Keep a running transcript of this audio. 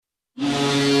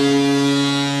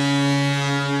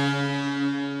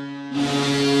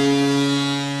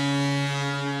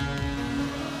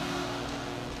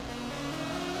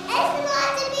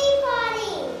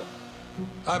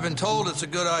I've been told it's a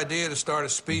good idea to start a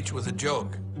speech with a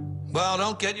joke. Well,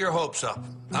 don't get your hopes up.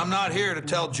 I'm not here to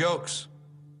tell jokes.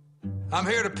 I'm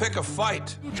here to pick a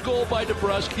fight. Huge goal by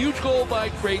DeBrusk, huge goal by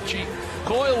Krejci.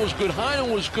 Coyle was good,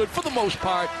 Heinen was good for the most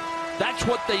part. That's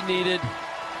what they needed,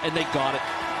 and they got it.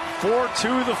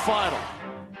 4-2 the final.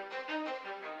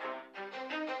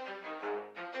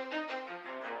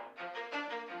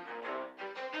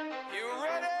 You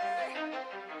ready?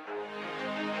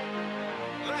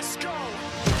 Let's go.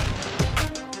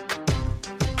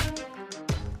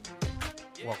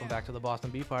 Welcome back to the Boston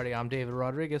Bee Party. I'm David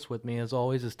Rodriguez. With me, as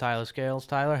always, is Tyler Scales.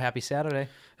 Tyler, happy Saturday.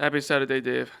 Happy Saturday,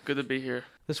 Dave. Good to be here.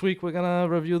 This week, we're going to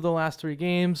review the last three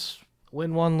games.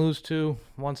 Win one, lose two.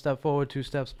 One step forward, two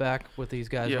steps back with these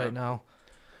guys right now.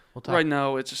 We'll talk. Right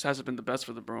now, it just hasn't been the best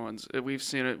for the Bruins. We've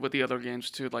seen it with the other games,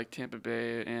 too, like Tampa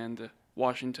Bay and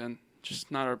Washington.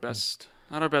 Just not our best.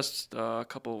 Not our best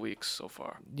couple of weeks so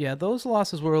far. Yeah, those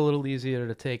losses were a little easier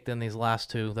to take than these last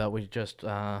two that we just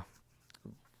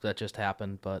that just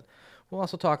happened. But we'll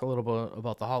also talk a little bit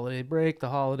about the holiday break, the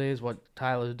holidays, what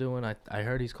Tyler's doing. I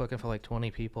heard he's cooking for like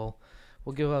 20 people.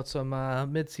 We'll give out some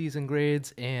mid-season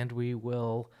grades, and we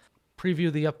will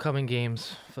preview the upcoming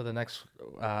games for the next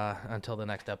until the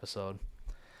next episode.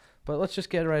 But let's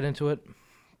just get right into it.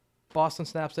 Boston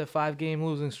snaps their 5-game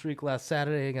losing streak last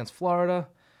Saturday against Florida,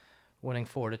 winning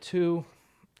 4-2.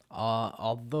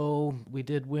 Although we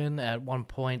did win at one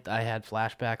point, I had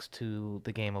flashbacks to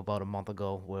the game about a month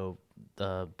ago where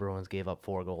the Bruins gave up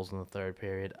 4 goals in the third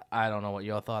period. I don't know what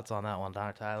your thoughts on that one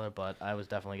are, Tyler, but I was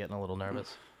definitely getting a little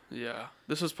nervous. Yeah,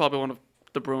 this was probably one of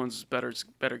the Bruins'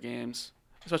 better games,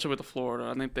 especially with the Florida.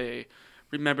 I think they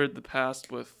remembered the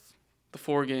past with the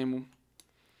 4-game,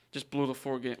 just blew the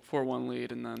 4-1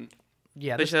 lead, and then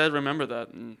they should remember that,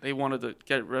 and they wanted to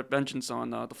get vengeance on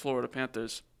the Florida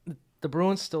Panthers. The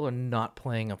Bruins still are not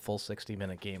playing a full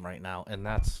 60-minute game right now, and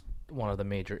that's one of the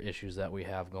major issues that we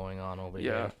have going on over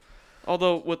here.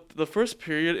 Although with the first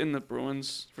period in the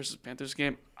Bruins versus Panthers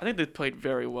game, I think they played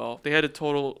very well. They had a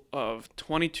total of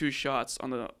 22 shots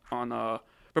on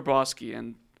Bobrovsky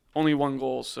and only 1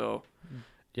 goal. So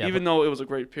even though it was a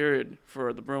great period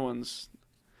for the Bruins,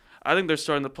 I think they're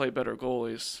starting to play better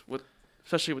goalies,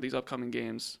 especially with these upcoming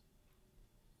games.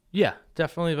 Yeah,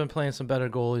 definitely been playing some better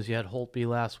goalies. You had Holtby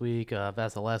last week,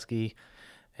 Vasilevsky,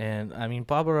 and I mean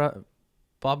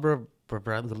Bobrovsky,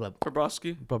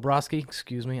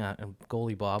 excuse me,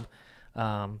 goalie Bob.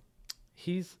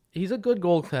 He's a good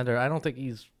goaltender. I don't think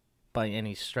he's by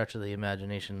any stretch of the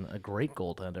imagination a great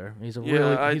goaltender. He's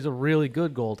a really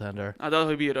good goaltender. I thought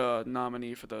he'd be a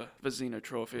nominee for the Vezina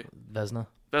Trophy. Vezina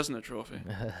Trophy.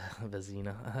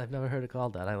 Vezina. I've never heard it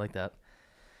called that. I like that.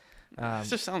 It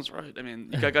just sounds right. I mean,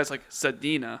 you got guys like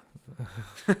Zadina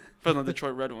from the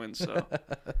Detroit Red Wings, so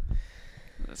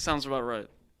that sounds about right.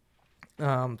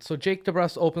 So Jake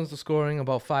DeBrusk opens the scoring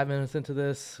about 5 minutes into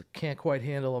this. Can't quite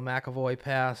handle a McAvoy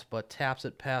pass, but taps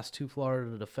it past 2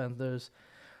 Florida defenders.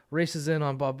 Races in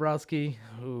on Bobrovsky,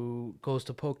 who goes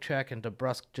to poke check, and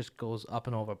DeBrusk just goes up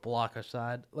and over blocker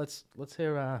side. Let's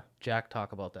hear Jack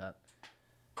talk about that.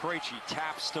 Krejci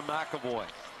taps to McAvoy.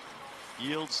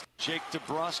 Yields Jake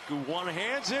DeBrusk, who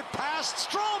one-hands it past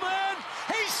Stroman.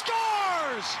 He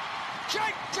scores!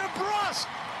 Jake DeBrusk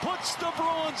puts the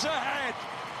Bruins ahead.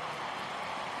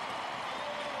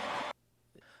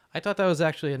 I thought that was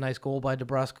actually a nice goal by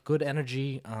DeBrusk. Good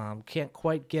energy. Can't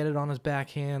quite get it on his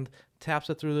backhand. Taps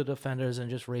it through the defenders and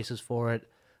just races for it.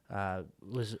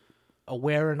 Was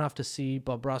aware enough to see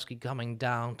Bobrovsky coming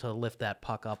down to lift that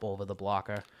puck up over the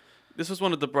blocker. This was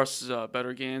one of DeBrusk's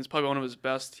better games, probably one of his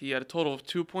best. He had a total of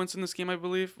 2 points in this game, I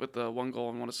believe, with 1 goal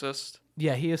and 1 assist.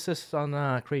 Yeah, he assists on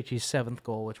Krejci's 7th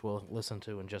goal, which we'll listen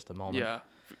to in just a moment. Yeah,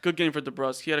 good game for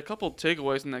DeBrusk. He had a couple of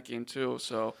takeaways in that game, too,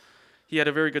 so he had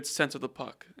a very good sense of the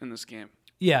puck in this game.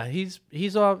 Yeah, he's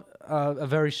a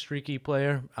very streaky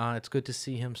player. It's good to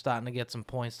see him starting to get some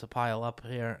points to pile up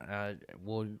here.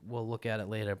 We'll look at it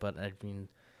later, but I mean,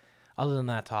 other than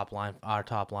that our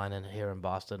top line in here in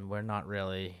Boston,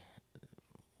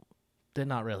 they're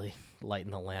not really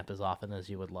lighting the lamp as often as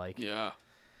you would like. Yeah,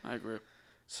 I agree.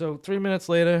 So 3 minutes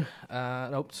later,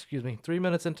 3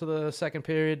 minutes into the second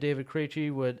period, David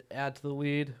Krejci would add to the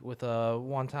lead with a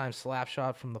one-time slap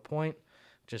shot from the point.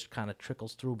 Just kind of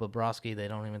trickles through Bobrovsky. They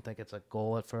don't even think it's a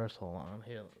goal at first. Hold on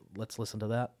here. Let's listen to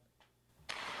that.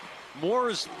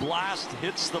 Moore's blast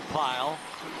hits the pile.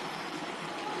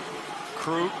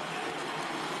 Krug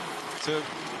to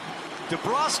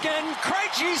DeBrusk, and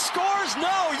Krejci scores.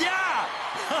 No, yeah.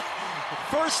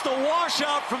 First the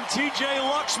washout from TJ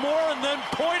Luxmore, and then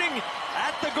pointing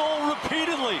at the goal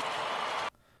repeatedly.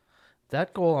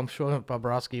 that goal, I'm sure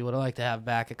Bobrovsky would like to have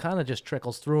back. It kind of just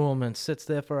trickles through him and sits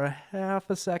there for a half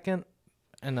a second,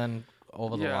 and then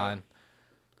over the line.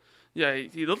 Yeah,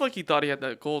 he looked like he thought he had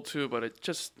that goal too, but it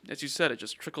just, as you said, it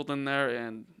just trickled in there,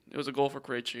 and it was a goal for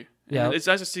Krejci. Yeah. And it's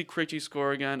nice to see Krejci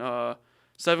score again.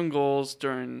 7 goals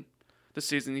during the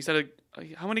season. He said,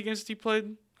 how many games has he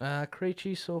played?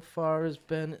 Krejci so far has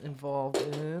been involved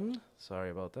in. Sorry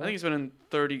about that. I think he's been in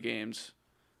 30 games,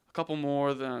 a couple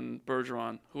more than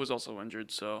Bergeron, who was also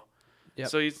injured. So, Yep.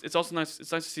 so it's also nice.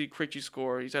 It's nice to see Krejci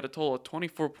score. He's had a total of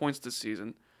 24 points this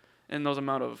season, in those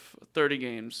amount of 30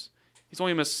 games. He's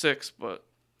only missed 6, but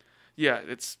yeah,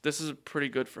 this is pretty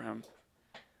good for him.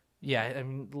 Yeah, I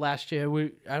mean, last year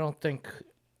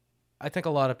I think a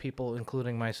lot of people,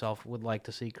 including myself, would like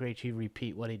to see Krejci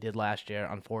repeat what he did last year.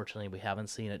 Unfortunately, we haven't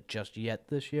seen it just yet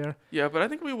this year. Yeah, but I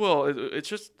think we will. It's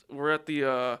just we're at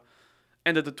the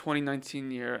end of the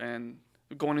 2019 year and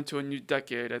going into a new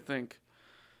decade. I think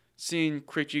seeing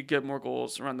Krejci get more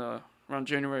goals around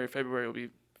January or February will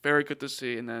be very good to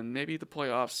see, and then maybe the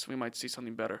playoffs we might see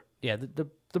something better. Yeah,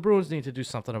 the Bruins need to do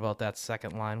something about that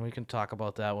second line. We can talk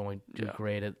about that when we do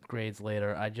Yeah. grades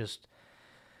later.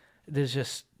 There's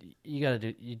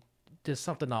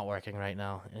something not working right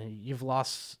now. You've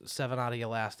lost 7 out of your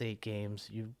last 8 games.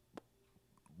 You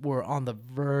were on the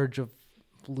verge of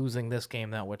losing this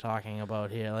game that we're talking about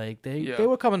here. Like they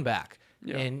were coming back,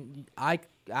 and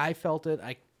I felt it.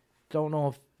 I don't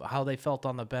know how they felt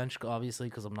on the bench, obviously,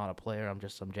 because I'm not a player. I'm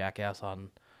just some jackass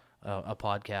on a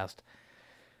podcast.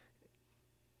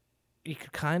 You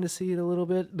could kind of see it a little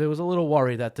bit. There was a little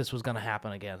worry that this was going to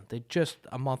happen again. They just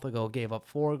a month ago gave up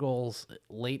 4 goals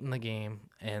late in the game,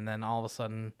 and then all of a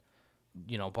sudden,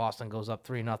 Boston goes up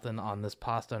 3-0 on this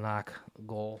Pasternak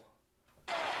goal.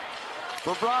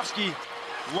 Bobrovsky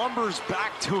lumbers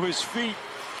back to his feet.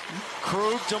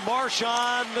 Krug to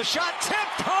Marchand. The shot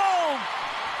tipped home.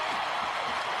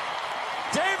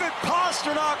 David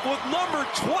Pasternak with number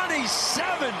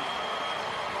 27.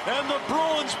 And the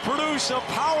Bruins produce a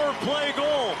power play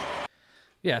goal.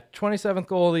 Yeah, 27th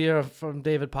goal of the year from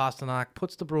David Pasternak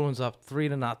puts the Bruins up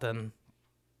 3-0.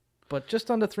 But just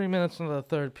under 3 minutes into the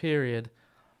third period,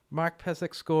 Mark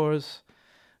Pysyk scores,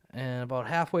 and about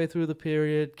halfway through the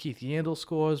period, Keith Yandle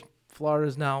scores.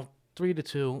 Florida's now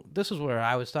 3-2. This is where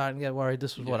I was starting to get worried.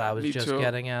 This is what I was just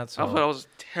getting at. So I was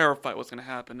terrified what's going to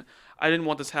happen. I didn't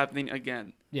want this happening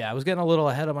again. Yeah, I was getting a little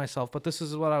ahead of myself, but this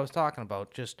is what I was talking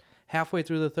about. Just halfway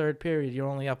through the third period, you're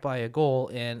only up by a goal,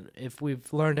 and if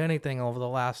we've learned anything over the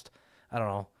last,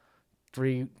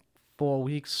 3-4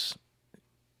 weeks,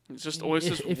 it's just always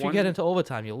if you get into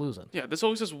overtime, you're losing. Yeah, there's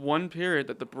always this one period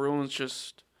that the Bruins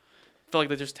just feel like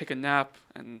they just take a nap,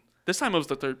 and this time it was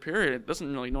the third period. It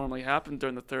doesn't really normally happen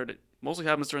during the third. It mostly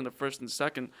happens during the first and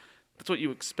second. That's what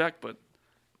you expect, but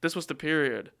this was the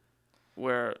period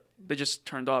where they just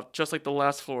turned off, just like the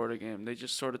last Florida game. They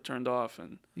just sort of turned off,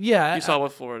 and yeah, you saw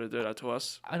what Florida did to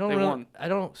us. They won. I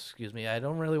don't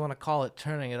really want to call it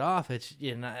turning it off. It's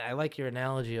I like your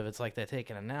analogy of it's like they're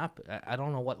taking a nap. I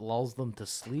don't know what lulls them to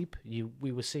sleep.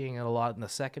 We were seeing it a lot in the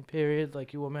second period,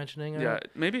 like you were mentioning. Yeah,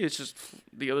 maybe it's just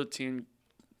the other team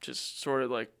just sort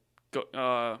of like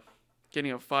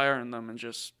getting a fire in them and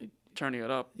just turning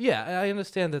it up. Yeah, I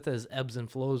understand that there's ebbs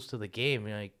and flows to the game.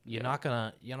 You're not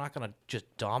gonna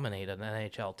just dominate an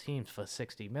NHL team for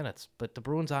 60 minutes. But the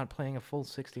Bruins aren't playing a full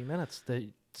 60 minutes.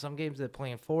 Some games they're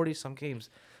playing 40. Some games,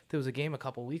 there was a game a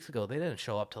couple weeks ago, they didn't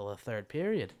show up till the third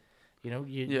period. You're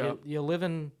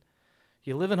living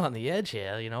on the edge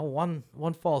here. One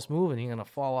false move and you're gonna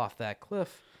fall off that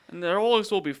cliff. And there always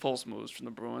will be false moves from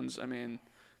the Bruins. I mean,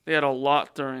 they had a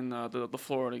lot during the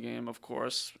Florida game, of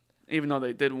course, even though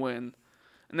they did win.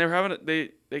 And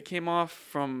they came off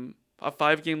from a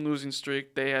 5-game losing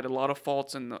streak. They had a lot of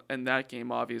faults in that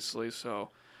game, obviously. So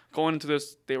going into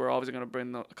this, they were obviously going to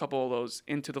bring a couple of those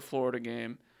into the Florida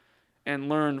game and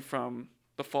learn from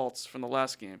the faults from the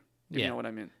last game. You know what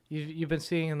I mean? You've been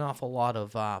seeing an awful lot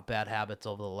of bad habits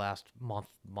over the last month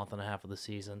and a half of the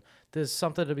season. There's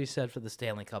something to be said for the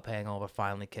Stanley Cup hangover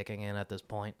finally kicking in at this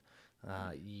point.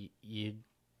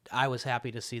 I was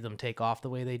happy to see them take off the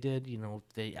way they did.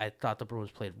 I thought the Bruins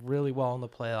played really well in the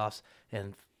playoffs,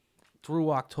 and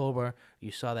through October,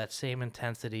 you saw that same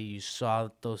intensity. You saw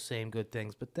those same good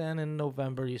things. But then in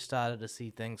November, you started to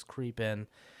see things creep in.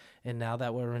 And now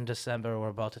that we're in December, we're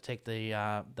about to take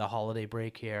the holiday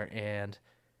break here, and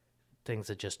things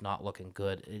are just not looking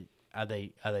good. Are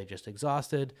they just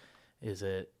exhausted? Is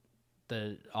it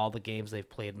all the games they've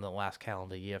played in the last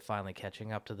calendar year finally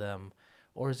catching up to them,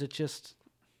 or is it just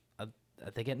are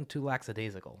they getting too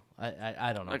lackadaisical?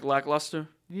 I don't know. Like lackluster?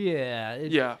 Yeah.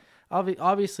 Yeah.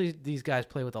 Obviously, these guys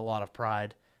play with a lot of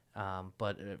pride,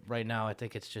 But right now, I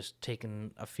think it's just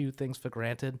taking a few things for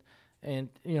granted. And,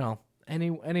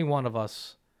 any one of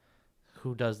us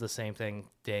who does the same thing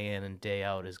day in and day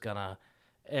out is going to,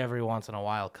 every once in a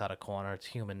while, cut a corner. It's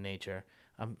human nature.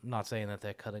 I'm not saying that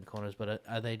they're cutting corners, but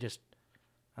are they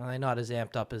not as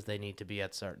amped up as they need to be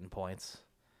at certain points?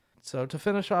 So to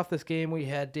finish off this game, we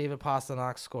had David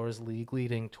Pastrnak score his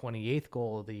league-leading 28th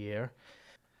goal of the year.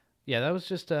 Yeah, that was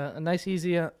just a nice,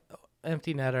 easy,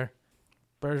 empty netter.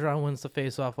 Bergeron wins the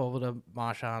faceoff over to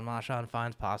Marchand. Marchand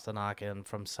finds Pastrnak, and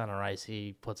from center ice,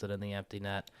 he puts it in the empty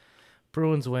net.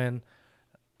 Bruins win.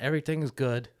 Everything is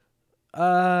good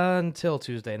until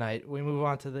Tuesday night. We move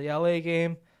on to the LA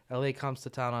game. LA comes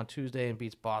to town on Tuesday and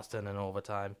beats Boston in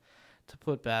overtime to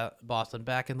put Boston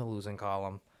back in the losing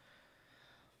column.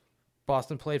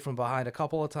 Boston played from behind a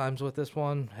couple of times with this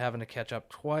one, having to catch up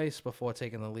twice before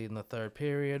taking the lead in the third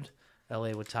period.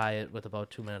 LA would tie it with about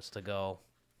 2 minutes to go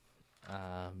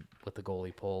with the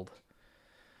goalie pulled.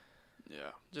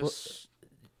 Yeah, just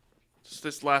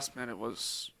this last minute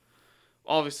was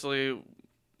obviously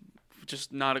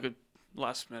just not a good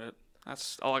last minute.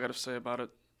 That's all I got to say about it.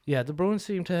 Yeah, the Bruins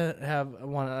seem to have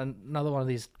another one of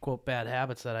these, quote, bad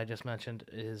habits that I just mentioned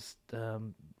is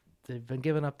they've been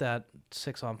giving up that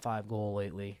 6-on-5 goal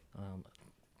lately.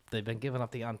 They've been giving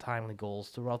up the untimely goals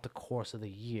throughout the course of the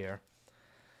year.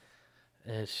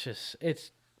 It's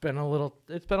been a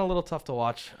little tough to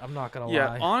watch. I'm not gonna lie.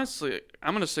 Yeah, honestly,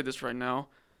 I'm gonna say this right now.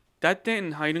 That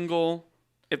Danton Heinen goal,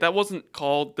 if that wasn't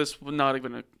called, this would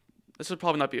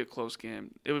probably not be a close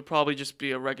game. It would probably just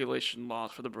be a regulation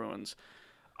loss for the Bruins.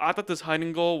 I thought this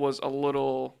Heinen goal was a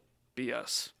little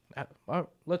BS.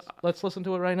 Let's listen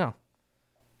to it right now.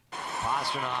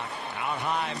 Pastrnak out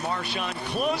high. Marchand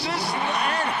closes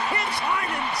and hits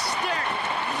Heinen's stick.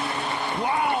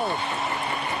 Wow!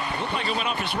 Looked like it went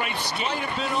off his right skate. Might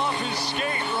have been off his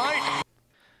skate, right?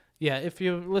 Yeah, if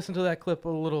you listen to that clip a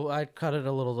little, I cut it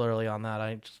a little early on that.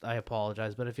 I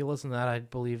apologize, but if you listen to that, I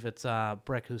believe it's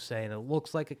Breck who's saying it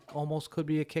looks like it almost could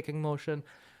be a kicking motion.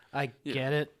 I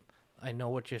get it. I know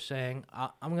what you're saying.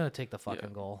 I'm gonna take the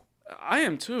fucking goal. I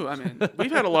am too. I mean,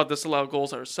 we've had a lot of disallowed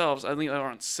goals ourselves. I think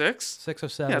around 6. 6 or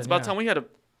 7. Yeah, it's about time we had an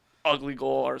ugly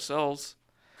goal ourselves.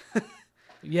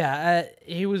 Yeah,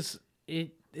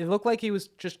 it looked like he was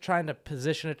just trying to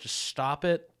position it to stop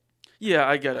it. Yeah,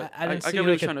 I get it. I get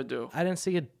what he's trying to do. I didn't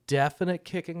see a definite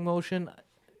kicking motion.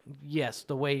 Yes,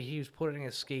 the way he was putting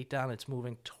his skate down, it's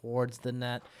moving towards the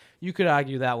net. You could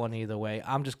argue that one either way.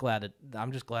 I'm just glad the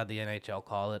NHL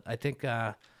called it. I think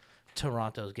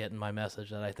Toronto's getting my message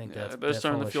that I think they're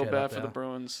starting to feel bad for the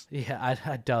Bruins. Yeah,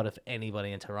 I doubt if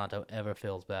anybody in Toronto ever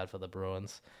feels bad for the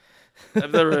Bruins.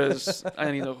 If there is, I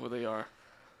don't even know who they are.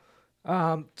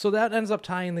 So that ends up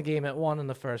tying the game at 1 in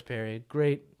the first period.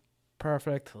 Great.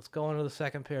 Perfect. Let's go into the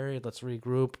second period. Let's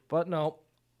regroup. But no,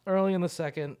 early in the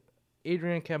second,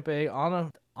 Adrian Kempe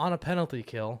on a penalty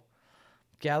kill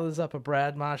gathers up a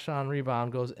Brad Marchand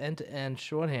rebound, goes end-to-end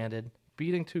shorthanded,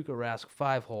 beating Tuukka Rask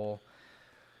 5-hole.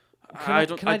 I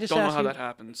don't know how that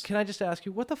happens. Can I just ask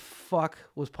you, what the fuck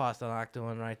was Pastrnak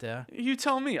doing right there? You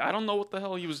tell me. I don't know what the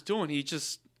hell he was doing.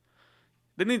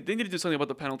 They need to do something about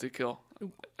the penalty kill.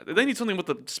 They need something with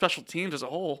the special teams as a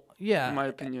whole. Yeah, in my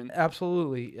opinion,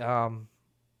 absolutely.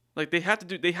 Like they have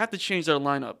to change their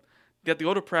lineup. They have to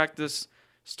go to practice,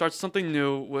 start something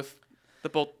new with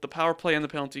both the power play and the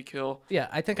penalty kill. Yeah,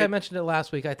 I think I mentioned it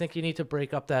last week. I think you need to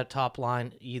break up that top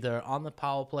line either on the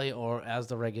power play or as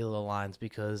the regular lines,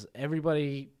 because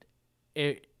anybody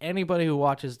who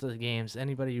watches the games,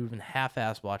 anybody who even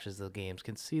half-ass watches the games,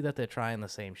 can see that they're trying the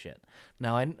same shit.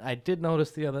 Now, I did notice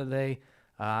the other day,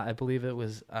 I believe it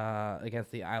was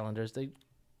against the Islanders, they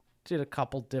did a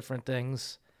couple different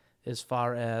things as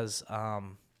far as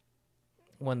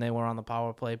when they were on the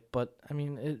power play. But, I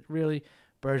mean, it really,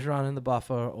 Bergeron in the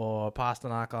buffer or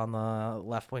Pastrnak on the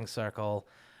left wing circle,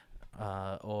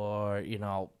 or,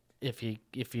 if you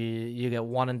get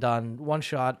one and done, one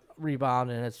shot, rebound,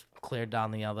 and it's cleared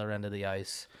down the other end of the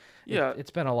ice. Yeah.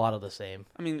 It's been a lot of the same.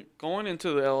 I mean, going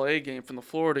into the LA game from the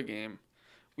Florida game,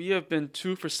 we have been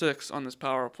 2 for 6 on this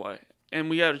power play. And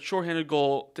we had a shorthanded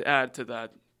goal to add to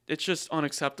that. It's just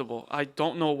unacceptable. I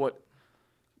don't know.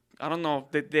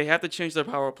 They have to change their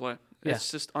power play. Yeah.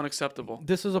 It's just unacceptable.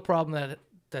 This is a problem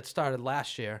that started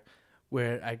last year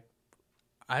where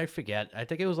I forget. I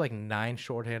think it was like 9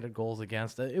 shorthanded goals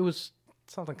against. It was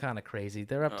something kind of crazy.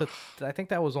 They're up to, I think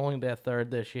that was only their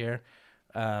 3rd this year.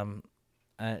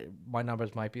 My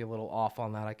numbers might be a little off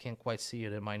on that. I can't quite see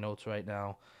it in my notes right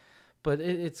now. But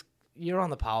you're on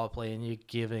the power play and you're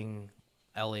giving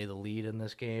LA the lead in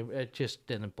this game. It just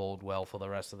didn't bode well for the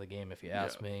rest of the game, if you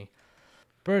ask me.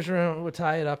 Bergeron would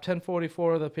tie it up.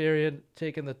 10:44 of the period,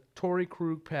 taking the Torrey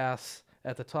Krug pass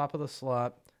at the top of the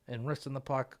slot and wristing the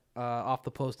puck off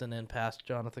the post and in past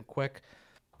Jonathan Quick.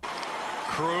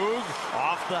 Krug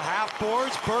off the half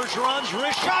boards. Bergeron's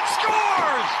wrist shot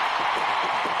scores!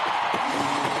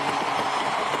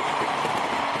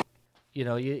 You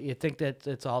know, you think that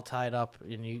it's all tied up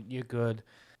and you're good.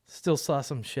 Still saw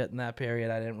some shit in that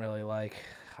period I didn't really like.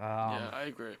 Yeah, I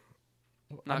agree.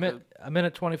 A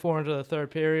minute 24 into the third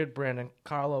period. Brandon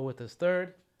Carlo with his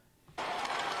third.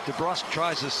 DeBrusk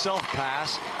tries a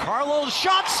self-pass. Carlo's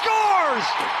shot scores!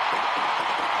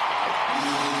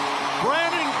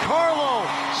 Brandon Carlo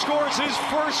scores his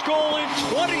first goal in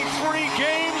 23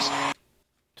 games.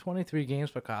 23 games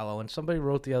for Carlo, and somebody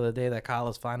wrote the other day that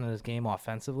Carlo's finding his game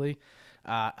offensively.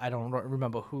 I don't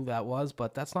remember who that was,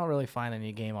 but that's not really finding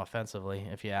your game offensively,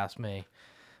 if you ask me.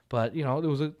 But, you know, there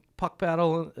was a puck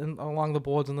battle along the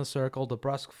boards in the circle.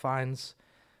 DeBrusk finds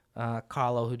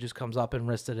Carlo, who just comes up and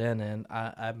wrists it in, and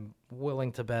I'm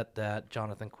willing to bet that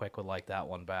Jonathan Quick would like that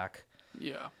one back.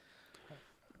 Yeah.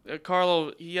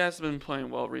 Carlo, he hasn't been playing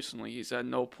well recently. He's had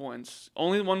no points.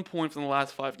 Only 1 point from the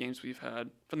last 5 games we've had,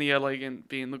 from the LA game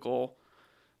being the goal.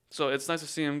 So it's nice to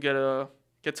see him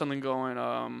get something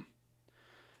going.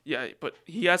 Yeah, but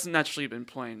he hasn't actually been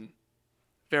playing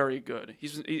very good. I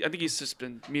think he's just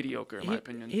been mediocre, in my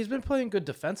opinion. He's been playing good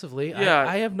defensively. Yeah,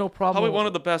 I have no problem. Probably one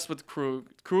of the best with Krug.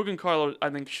 Krug and Carlo,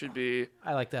 I think, should be.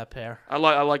 I like that pair. I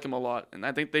like him a lot, and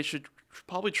I think they should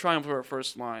probably try him for a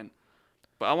first line.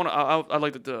 But I'd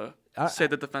like to say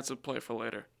the defensive play for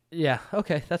later. Yeah,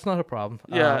 okay, that's not a problem.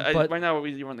 Yeah, but right now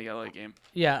we run the LA game.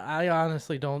 Yeah, I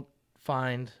honestly don't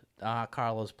find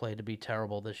Carlo's play to be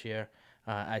terrible this year.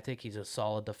 I think he's a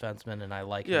solid defenseman, and I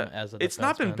like him as a defenseman. It's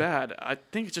not been bad. I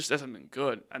think it just hasn't been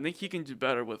good. I think he can do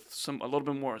better with a little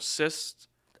bit more assists,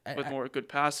 with more good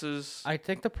passes. I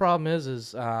think the problem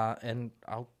is and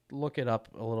I'll look it up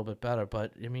a little bit better,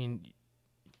 but I mean,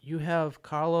 you have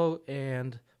Carlo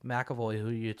and McAvoy, who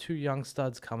are your two young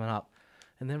studs coming up,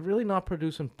 and they're really not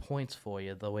producing points for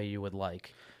you the way you would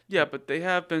like. Yeah, but they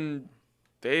have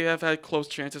had close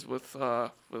chances with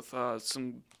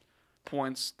some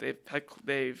points. They've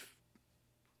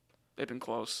been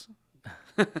close.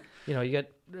 You know,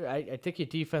 I think your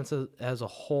defense as a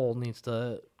whole needs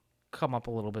to come up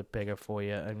a little bit bigger for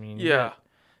you. I mean, you got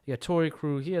Torrey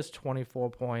Krug. He has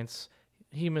 24 points.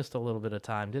 He missed a little bit of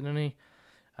time, didn't he?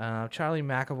 Charlie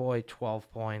McAvoy,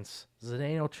 12 points.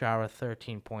 Zdeno Chara,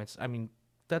 13 points. I mean,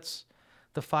 that's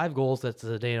the 5 goals that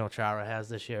Zdeno Chara has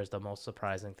this year is the most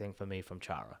surprising thing for me from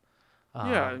Chara.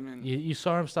 I mean, you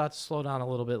saw him start to slow down a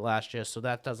little bit last year, so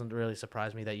that doesn't really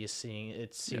surprise me that you're seeing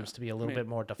it seems to be a little bit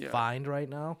more defined right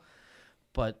now.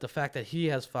 But the fact that he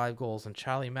has 5 goals and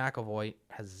Charlie McAvoy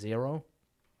has 0,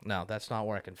 no, that's not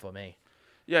working for me.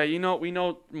 Yeah, we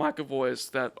know McAvoy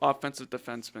is that offensive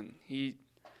defenseman.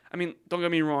 I mean, don't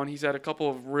get me wrong, he's had a couple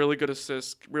of really good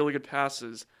assists, really good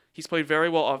passes. He's played very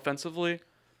well offensively,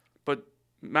 but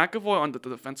McAvoy on the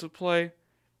defensive play,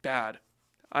 bad.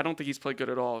 I don't think he's played good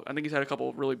at all. I think he's had a couple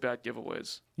of really bad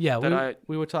giveaways. Yeah,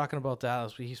 we were talking about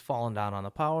that. He's falling down on the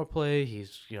power play.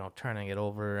 He's turning it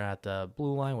over at the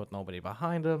blue line with nobody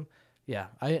behind him. Yeah,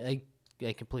 I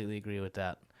completely agree with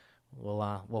that.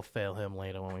 We'll fail him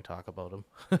later when we talk about him.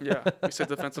 Yeah, we said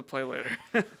defensive play later.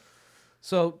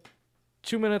 So,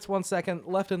 2 minutes, 1 second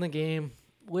left in the game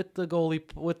with the goalie,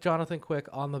 with Jonathan Quick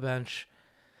on the bench.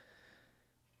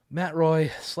 Matt Roy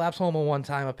slaps home a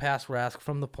one-timer past Rask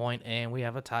from the point, and we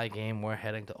have a tie game. We're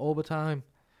heading to overtime.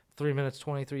 3 minutes,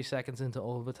 23 seconds into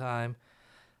overtime.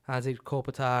 Anze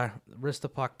Kopitar wrists the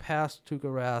puck past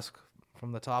Tuukka Rask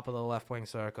from the top of the left wing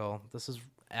circle. This is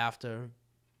after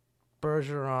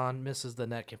Bergeron misses the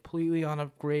net completely on a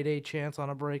grade A chance on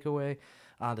a breakaway.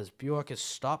 This Bjork is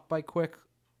stopped by Quick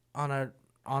on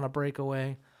a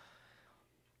breakaway.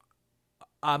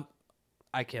 I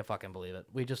can't fucking believe it.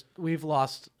 We've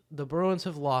lost. The Bruins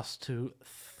have lost to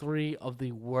 3 of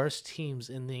the worst teams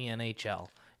in the NHL.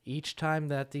 Each time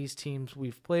that these teams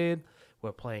we've played,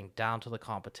 we're playing down to the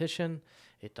competition.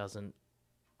 It doesn't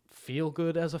feel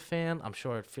good as a fan. I'm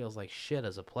sure it feels like shit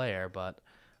as a player, but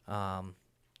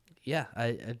yeah,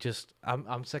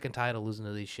 I'm sick and tired of losing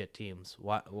to these shit teams.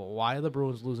 Why are the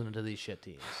Bruins losing to these shit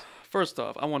teams? First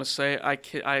off, I want to say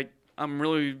I'm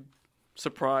really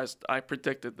surprised I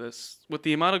predicted this. With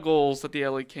the amount of goals that the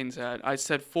LA Kings had, I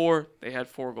said 4, they had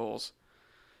 4 goals.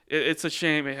 It's a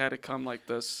shame it had to come like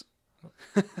this.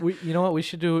 You know what we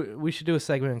should do a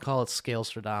segment and call it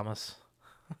Scalestradamus.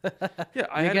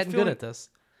 Yeah, You're getting good at this.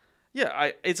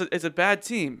 Yeah, it's a bad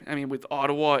team. I mean, with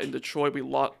Ottawa and Detroit, we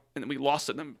lost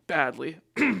to them badly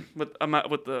with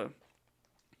the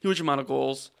huge amount of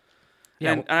goals.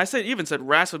 Yeah, And I even said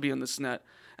Rask would be in this net.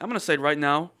 I'm going to say right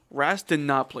now, Rask did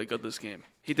not play good this game.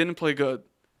 He didn't play good.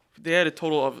 They had a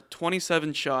total of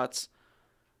 27 shots.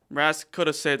 Rask could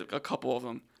have saved a couple of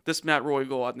them. This Matt Roy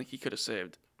goal, I think he could have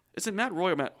saved. Is it Matt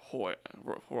Roy or Matt Hoy?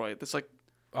 It's like,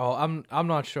 Oh, I'm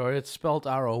not sure. It's spelled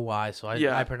R-O-Y, so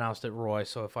Yeah. I pronounced it Roy.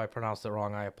 So if I pronounced it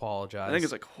wrong, I apologize. I think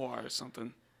it's like Hoy or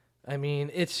something. I mean,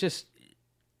 it's just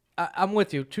I'm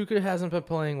with you. Tuukka hasn't been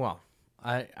playing well.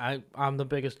 I'm the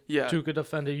biggest Yeah. Tuukka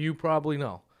defender. You probably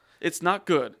know. It's not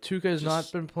good. Tuukka has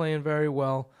not been playing very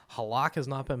well. Halak has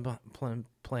not been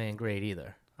playing great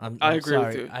either. I agree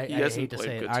with sorry. you. I He hasn't hate to played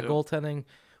say it. good, Our too. goaltending,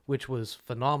 which was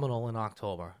phenomenal in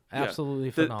October, Yeah.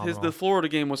 absolutely phenomenal. The Florida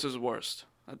game was his worst.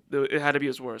 It had to be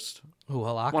his worst. Who,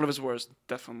 Halak? One of his worst,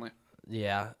 definitely.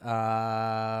 Yeah.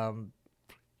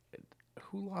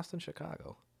 Who lost in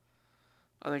Chicago?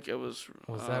 I think it was.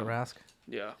 Was that Rask?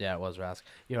 Yeah. Yeah, it was Rask.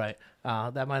 You're right.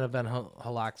 That might have been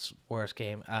Halak's worst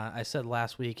game. I said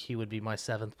last week he would be my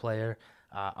 7th player.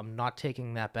 I'm not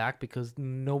taking that back because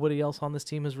nobody else on this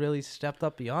team has really stepped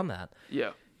up beyond that.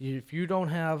 Yeah. If you don't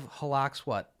have Halak's,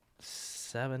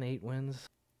 7, 8 wins?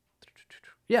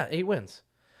 Yeah, 8 wins.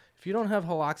 If you don't have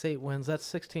Halak's 8 wins, that's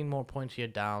 16 more points you're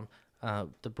down.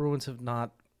 The Bruins have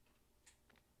not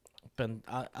been,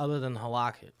 other than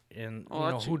Halak, and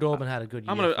Hudobin had a good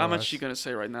year. I'm actually gonna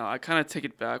say right now, I kind of take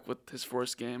it back with his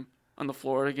first game on the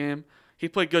Florida game. He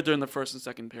played good during the first and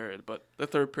second period, but the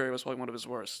third period was probably one of his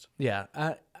worst. Yeah,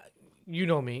 you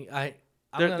know me. I'm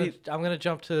gonna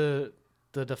jump to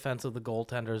the defense of the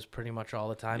goaltenders pretty much all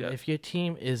the time. Yeah. If your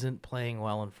team isn't playing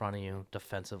well in front of you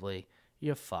defensively,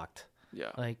 you're fucked.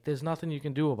 Yeah. Like there's nothing you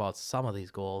can do about some of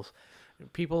these goals.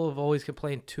 People have always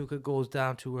complained Tuukka goes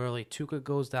down too early. Tuukka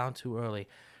goes down too early.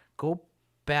 Go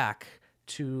back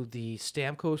to the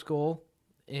Stamkos goal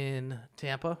in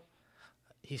Tampa.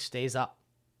 He stays up.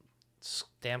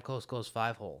 Stamkos goes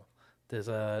 5-hole. There's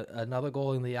another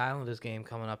goal in the Islanders game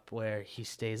coming up where he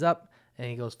stays up and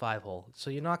he goes 5-hole.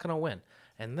 So you're not going to win.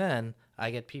 And then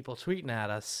I get people tweeting at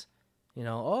us,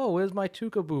 oh, where's my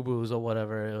Tuukka boo-boos or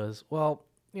whatever it was. Well,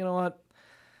 you know what?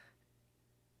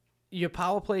 Your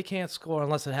power play can't score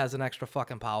unless it has an extra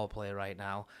fucking power play right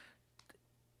now.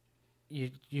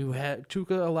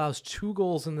 Tuukka allows 2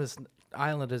 goals in this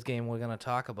Islanders game we're going to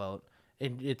talk about.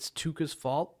 And it's Tuukka's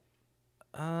fault?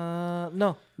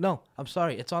 No, I'm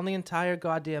sorry. It's on the entire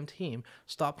goddamn team.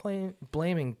 Stop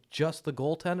blaming just the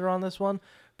goaltender on this one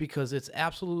because it's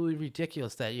absolutely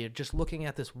ridiculous that you're just looking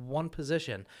at this one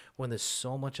position when there's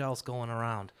so much else going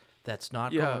around that's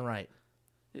not going right.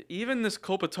 Even this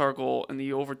Kopitar goal in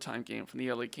the overtime game from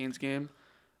the LA Kings game,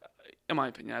 in my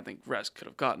opinion, I think Rask could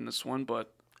have gotten this one,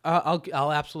 but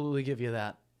I'll absolutely give you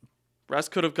that. Rask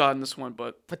could have gotten this one,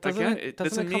 but doesn't again, it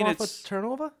doesn't come mean off it's a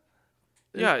turnover?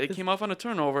 Yeah, it came off on a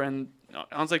turnover, and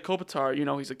Anze Kopitar,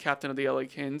 he's a captain of the LA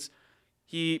Kings.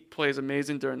 He plays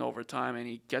amazing during overtime, and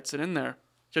he gets it in there.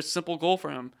 Just a simple goal for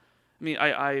him. I mean,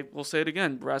 I will say it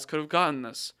again. Rask could have gotten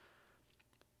this,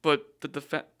 but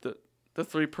the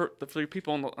three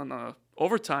people on the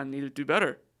overtime need to do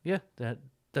better. Yeah,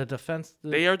 the defense.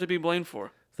 They are to be blamed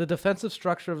for. The defensive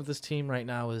structure of this team right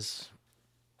now is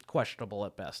questionable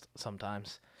at best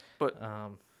sometimes. But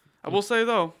I will say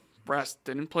though, Rask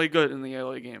didn't play good in the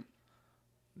LA game.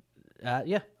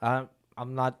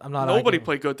 I'm not. Nobody arguing.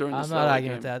 played good during this I'm not LA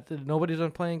arguing game. with that. Nobody's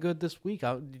been playing good this week.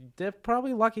 They're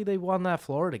probably lucky they won that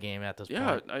Florida game at this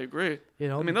Yeah, point. I agree. I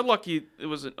mean, they're lucky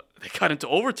they got into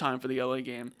overtime for the LA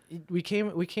game. We came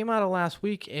out of last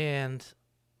week and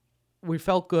we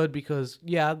felt good because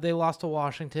they lost to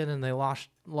Washington and they lost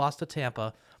to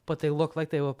Tampa, but they looked like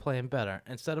they were playing better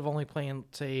instead of only playing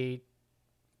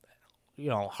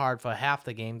hard for half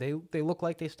the game. They look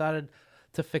like they started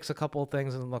to fix a couple of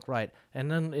things and look right,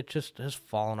 and then it just has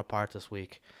fallen apart this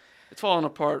week. It's fallen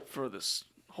apart for this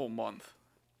whole month.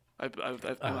 In my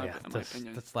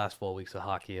opinion. This last 4 weeks of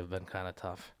hockey have been kind of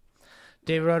tough.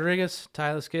 David Rodriguez,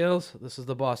 Tyler Scales. This is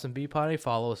the Boston Bee Party.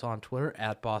 Follow us on Twitter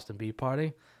at Boston Bee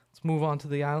Party. Let's move on to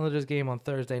the Islanders game on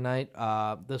Thursday night.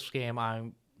 This game,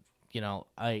 I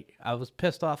was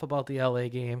pissed off about the LA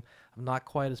game. I'm not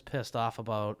quite as pissed off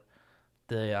about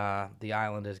the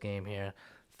Islanders game here.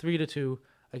 3-2.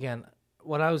 Again,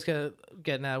 what I was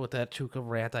getting at with that Tuukka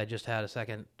rant I just had a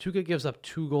second, Tuukka gives up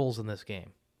 2 goals in this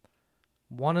game.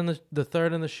 One in the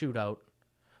third in the shootout,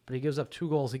 but he gives up 2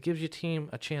 goals. He gives your team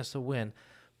a chance to win,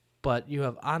 but you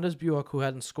have Anders Bjork, who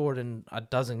hadn't scored in a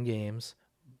dozen games,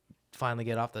 finally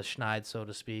get off the schneid, so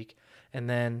to speak, and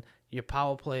then your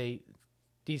power play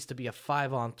needs to be a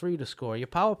 5-on-3 to score. Your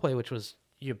power play, which was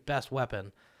your best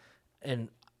weapon, and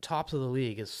tops of the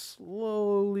league, is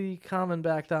slowly coming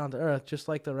back down to earth, just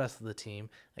like the rest of the team.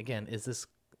 Again, is this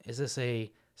Is this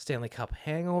a Stanley Cup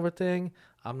hangover thing?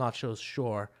 I'm not so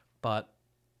sure, but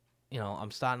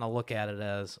I'm starting to look at it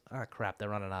as, crap, they're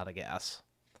running out of gas.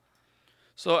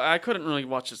 So I couldn't really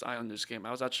watch this Islanders game.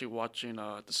 I was actually watching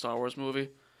the Star Wars movie.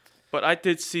 But I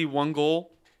did see one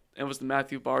goal. It was the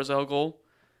Matthew Barzal goal.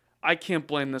 I can't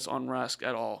blame this on Rask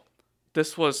at all.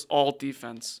 This was all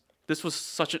defense. This was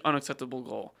such an unacceptable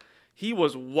goal. He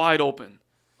was wide open.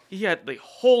 He had the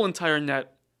whole entire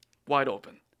net wide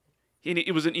open.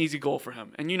 It was an easy goal for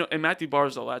him. And and Matthew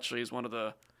Barzal actually is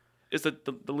the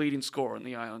leading scorer in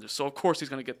the Islanders. So of course he's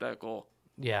going to get that goal.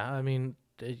 Yeah, I mean,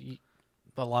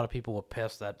 a lot of people were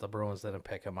pissed that the Bruins didn't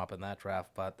pick him up in that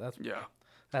draft, but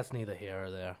that's neither here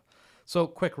or there. So,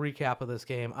 quick recap of this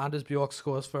game. Anders Bjork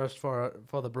scores first for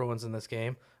the Bruins in this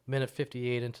game. Minute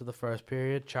 58 into the first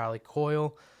period. Charlie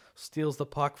Coyle steals the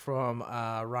puck from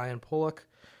Ryan Pulock.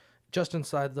 Just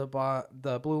inside the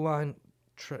blue line,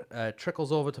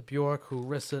 trickles over to Bjork, who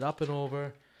wrists it up and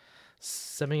over.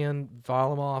 Semyon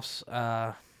Varlamov's,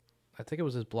 I think it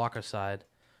was his blocker side,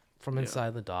 from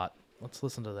inside the dot. Let's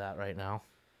listen to that right now.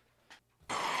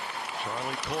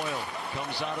 Charlie Coyle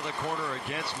comes out of the corner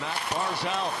against Matt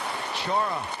Barzal.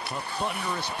 Chara, a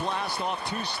thunderous blast off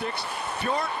 2 sticks.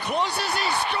 Bjork closes,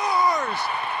 he scores!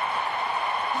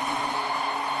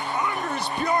 Anders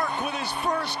Bjork with his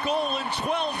first goal in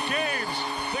 12 games.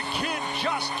 The kid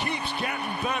just keeps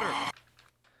getting better.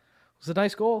 It was a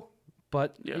nice goal,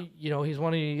 but he's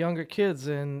one of your younger kids,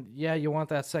 and you want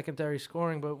that secondary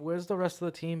scoring, but where's the rest of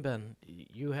the team been?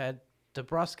 You had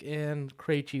DeBrusk and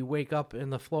Krejci wake up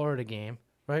in the Florida game,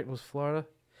 right? It was Florida.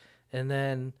 And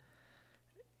then,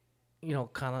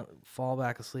 kind of fall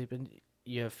back asleep. And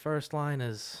your first line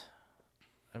is,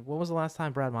 when was the last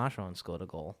time Brad Marchand scored a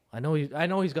goal? I know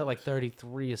he's got like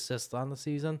 33 assists on the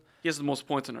season. He has the most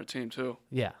points on our team, too.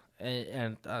 Yeah.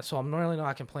 And so I'm really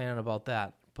not complaining about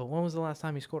that. But when was the last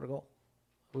time he scored a goal?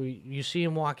 You see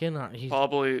him walk in.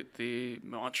 Probably the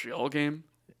Montreal game.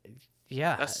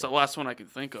 Yeah. That's the last one I can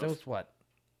think of. That was,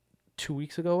 2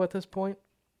 weeks ago at this point?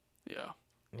 Yeah.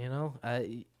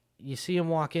 You see him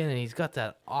walk in, and he's got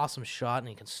that awesome shot, and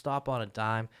he can stop on a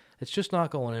dime. It's just not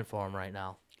going in for him right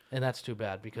now. And that's too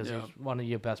bad because he's one of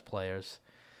your best players.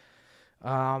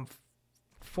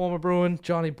 Former Bruin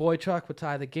Johnny Boychuk would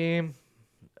tie the game.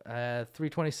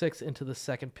 3:26 into the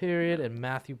second period, and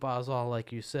Matthew Barzal,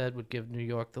 like you said, would give New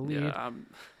York the lead. Yeah,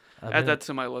 add that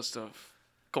to my list of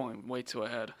going way too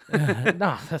ahead.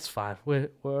 No, that's fine. We're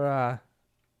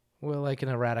like an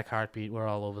erratic heartbeat. We're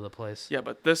all over the place. Yeah,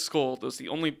 but this goal was the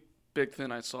only big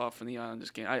thing I saw from the Islanders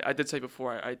game. I did say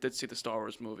before I did see the Star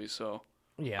Wars movie, so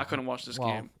I couldn't watch this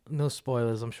game. No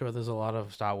spoilers. I'm sure there's a lot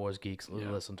of Star Wars geeks who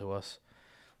listen to us.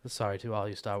 Sorry to all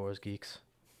you Star Wars geeks.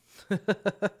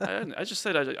 I just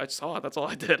said I saw it. That's all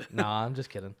I did. No, I'm just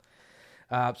kidding.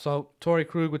 So Torrey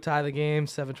Krug would tie the game.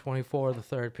 7:24 of the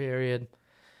third period.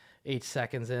 8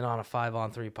 seconds in on a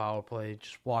 5-on-3 power play.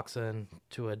 Just walks in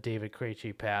to a David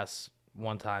Krejci pass.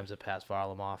 One times it passed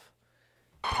Varlamov.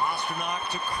 Pastrnak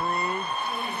to Krug.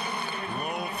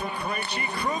 Low for Krejci.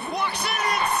 Krug walks in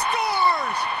and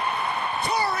scores!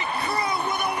 Torrey Krug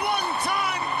with a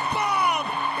one-time bomb!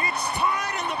 It's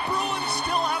tied and the Bruins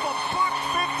still have a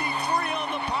 $1.53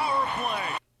 on the power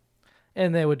play.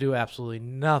 And they would do absolutely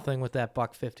nothing with that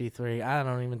 $1.53. I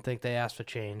don't even think they asked for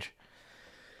change.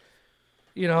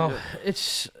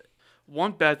 It's...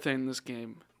 One bad thing in this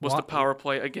game was the power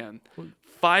play again.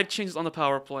 5 changes on the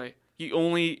power play. You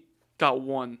only got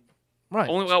one. Right.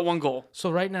 Only got one goal.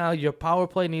 So right now, your power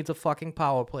play needs a fucking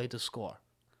power play to score.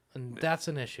 And that's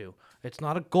an issue. It's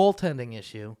not a goaltending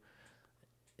issue.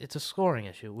 It's a scoring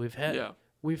issue.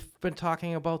 We've been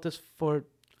talking about this for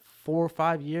 4 or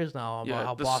 5 years now about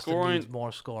how Boston needs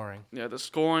more scoring. Yeah, the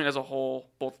scoring as a whole,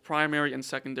 both primary and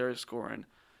secondary scoring,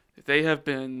 they have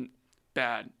been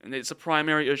bad. And it's a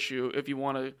primary issue if you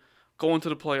want to go into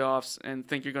the playoffs and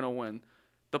think you're going to win.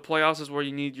 The playoffs is where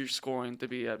you need your scoring to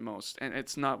be at most. And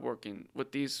it's not working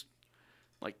with these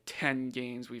 10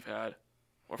 games we've had,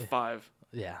 or 5.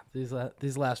 Yeah,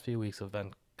 these last few weeks have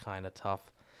been kind of tough.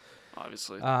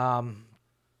 Obviously.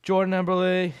 Jordan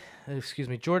Eberle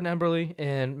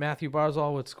and Matthew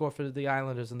Barzal would score for the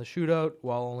Islanders in the shootout,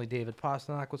 while only David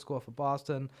Pastrnak would score for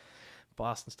Boston.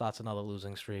 Boston starts another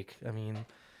losing streak. I mean,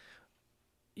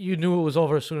 you knew it was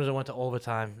over as soon as it went to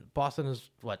overtime. Boston is,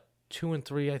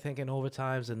 2-3, I think, in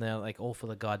overtimes, and they're 0 for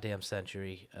the goddamn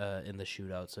century in the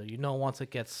shootout. So once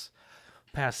it gets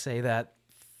past, say, that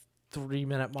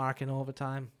 3-minute mark in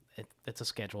overtime, it's a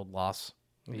scheduled loss.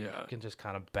 You can just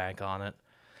kind of bank on it.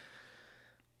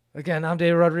 Again, I'm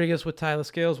Dave Rodriguez with Tyler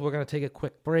Scales. We're going to take a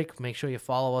quick break. Make sure you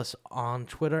follow us on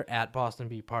Twitter at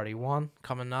BostonBeatParty1.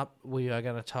 Coming up, we are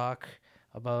going to talk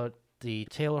about the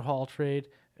Taylor Hall trade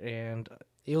and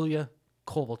Ilya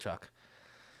Kovalchuk.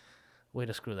 Way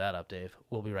to screw that up, Dave.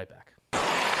 We'll be right back.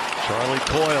 Charlie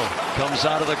Coyle comes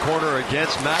out of the corner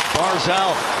against Matt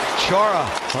Barzal. Chara,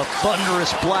 a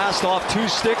thunderous blast off 2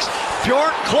 sticks.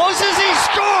 Bjork closes, he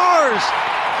scores!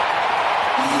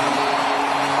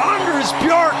 Anders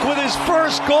Bjork with his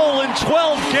first goal in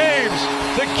 12 games.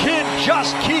 The kid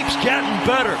just keeps getting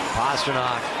better.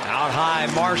 Pasternak out high.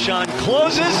 Marchand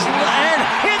closes and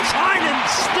hits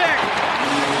Heinen's stick.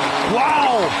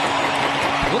 Wow!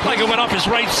 Looked like it went off his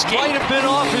right skate. Might have been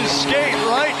off his skate,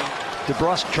 right?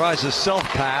 DeBrusque tries a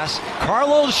self-pass.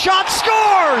 Carlo's shot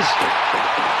scores!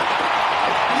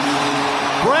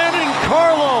 Brandon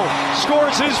Carlo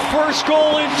scores his first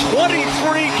goal in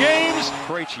 23 games.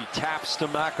 Krejci taps to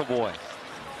McAvoy.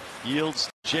 Yields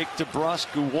Jake DeBrusque,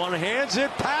 who one-hands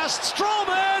it past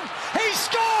Stroman. He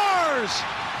scores!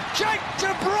 Jake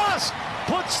DeBrusque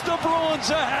puts the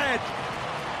Bruins ahead.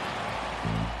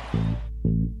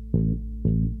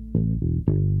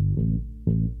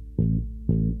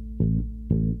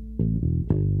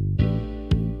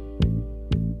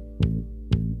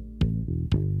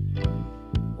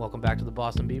 Welcome back to the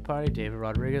Boston Beat Party. David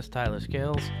Rodriguez, Tyler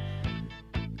Scales.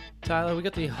 Tyler, we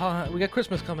got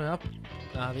Christmas coming up.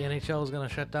 The NHL is going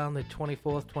to shut down the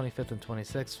 24th, 25th, and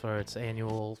 26th for its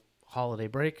annual holiday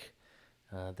break.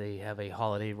 They have a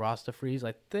holiday roster freeze.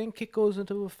 I think it goes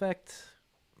into effect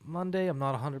Monday. I'm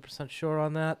not 100% sure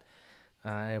on that.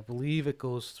 I believe it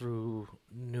goes through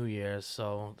New Year's,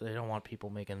 so they don't want people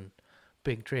making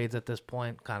big trades at this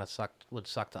point. Would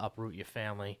suck to uproot your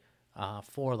family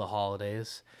for the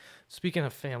holidays. Speaking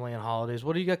of family and holidays,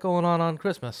 what do you got going on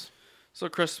Christmas? So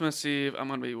Christmas Eve, I'm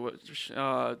going to be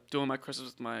doing my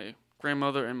Christmas with my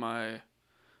grandmother and my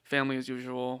family as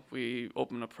usual. We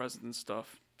open up presents and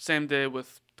stuff. Same day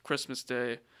with Christmas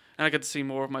Day. And I get to see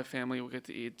more of my family. We get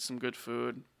to eat some good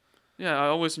food. Yeah, I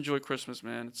always enjoy Christmas,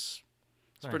 man. It's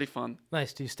Nice. pretty fun.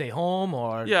 Nice. Do you stay home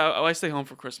or? Yeah, I stay home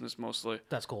for Christmas mostly.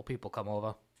 That's cool. People come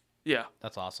over. Yeah.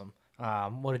 That's awesome.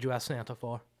 What did you ask Santa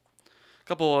for? A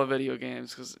couple of video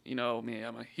games because, you know me,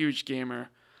 I'm a huge gamer.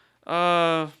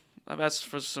 I've asked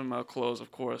for some clothes,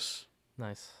 of course.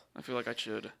 Nice. I feel like I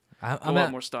should I'm go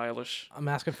out more stylish. I'm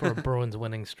asking for a Bruins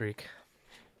winning streak.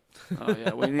 Oh,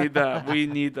 yeah, we need that. We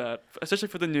need that, especially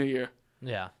for the new year.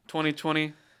 Yeah.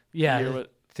 2020. Yeah. Year with-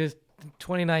 Just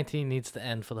 2019 needs to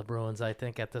end for the Bruins. I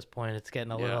think at this point it's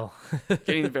getting a little.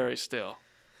 Getting very stale.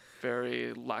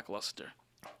 Very lackluster.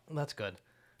 That's good.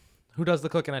 Who does the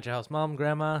cooking at your house? Mom,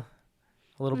 grandma,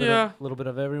 a little bit. Yeah. A little bit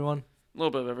of everyone. A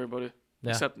little bit of everybody.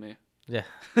 Yeah. Except me. Yeah.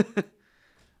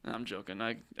 I'm joking.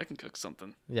 I can cook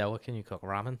something. Yeah. What can you cook?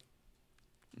 Ramen.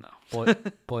 No.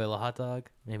 Boil a hot dog.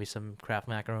 Maybe some Kraft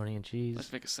macaroni and cheese.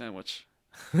 Let's make a sandwich.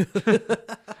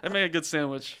 I make a good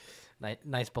sandwich.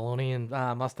 Nice bologna and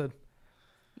mustard.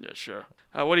 Yeah, sure.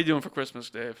 What are you doing for Christmas,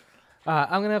 Dave?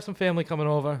 I'm gonna have some family coming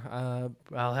over.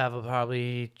 I'll have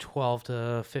probably 12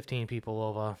 to 15 people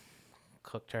over.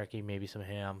 Cook turkey, maybe some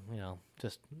ham. You know,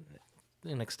 just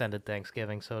an extended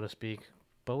Thanksgiving, so to speak,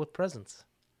 but with presents.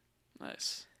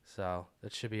 Nice. So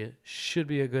that should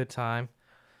be a good time.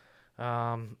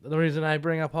 The reason I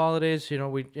bring up holidays, you know,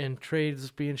 we in trades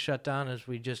being shut down is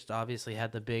we just obviously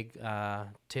had the big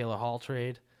Taylor Hall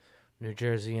trade. New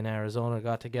Jersey and Arizona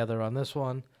got together on this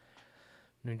one.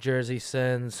 New Jersey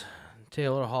sends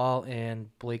Taylor Hall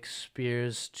and Blake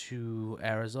Spears to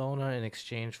Arizona in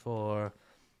exchange for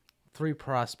 3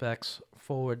 prospects: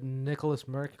 forward Nicholas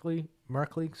Merkley,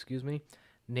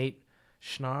 Nate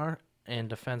Schnarr, and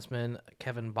defenseman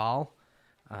Kevin Ball,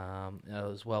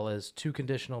 as well as 2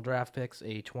 conditional draft picks,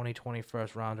 a 2020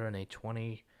 first rounder and a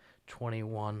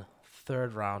 2021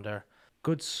 third rounder.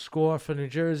 Good score for New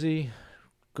Jersey.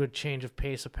 Good change of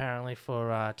pace, apparently,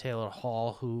 for Taylor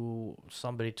Hall, who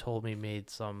somebody told me made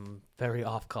some very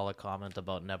off-color comment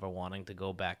about never wanting to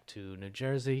go back to New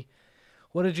Jersey.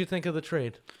 What did you think of the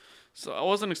trade? So I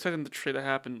wasn't expecting the trade to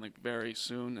happen like very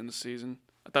soon in the season.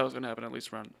 I thought it was going to happen at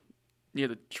least around near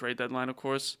the trade deadline, of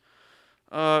course.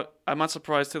 I'm not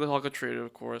surprised Taylor Hall got traded,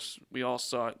 of course. We all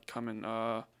saw it coming.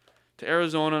 To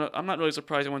Arizona, I'm not really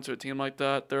surprised he went to a team like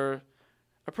that. They're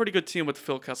a pretty good team with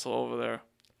Phil Kessel over there.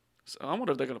 So I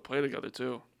wonder if they're going to play together,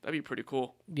 too. That'd be pretty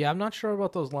cool. Yeah, I'm not sure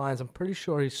about those lines. I'm pretty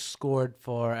sure he scored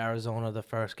for Arizona the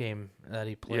first game that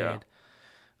he played.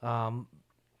 Yeah.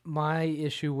 My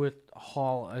issue with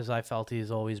Hall, as I felt, he's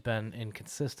always been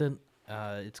inconsistent.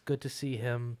 It's good to see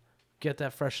him get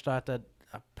that fresh start that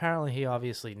apparently he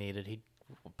obviously needed. He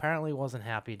apparently wasn't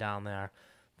happy down there.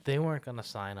 They weren't going to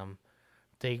sign him.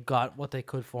 They got what they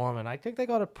could for him, and I think they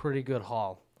got a pretty good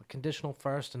haul. A conditional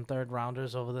first and third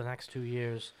rounders over the next 2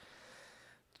 years.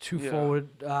 two Yeah. forward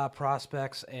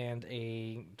prospects and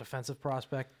a defensive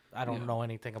prospect. I don't know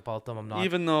anything about them. I'm not.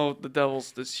 Even though the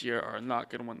Devils this year are not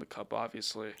going to win the cup,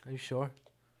 obviously. Are you sure?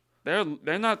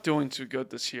 They're not doing too good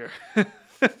this year.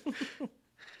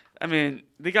 I mean,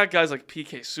 they got guys like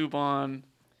PK Subban,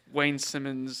 Wayne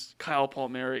Simmons, Kyle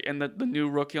Palmieri, and the new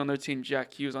rookie on their team,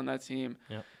 Jack Hughes, on that team.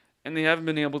 Yep. And they haven't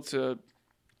been able to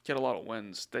get a lot of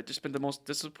wins. They've just been the most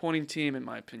disappointing team, in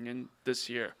my opinion, this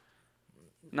year.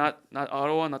 Not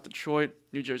Ottawa, not Detroit,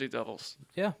 New Jersey Devils.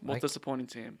 Yeah. Most disappointing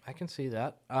team. I can see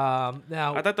that.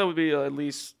 Now, I thought that would be at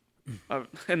least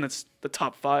in the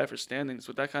top 5 for standings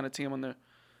with that kind of team on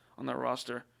their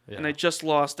roster. Yeah. And they just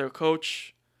lost their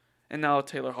coach, and now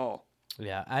Taylor Hall.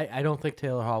 yeah, I don't think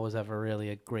Taylor Hall was ever really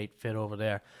a great fit over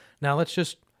there. Now let's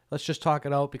just talk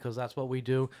it out because that's what we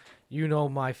do. You know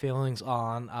my feelings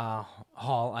on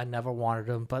Hall. I never wanted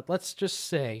him, but let's just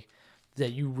say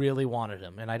that you really wanted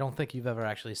him, and I don't think you've ever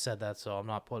actually said that, so I'm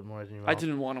not putting words in your mouth. I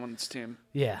didn't want him on this team.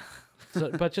 Yeah,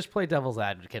 but just play devil's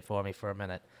advocate for me for a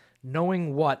minute.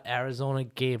 Knowing what Arizona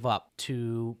gave up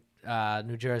to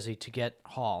New Jersey to get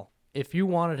Hall, if you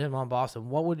wanted him on Boston,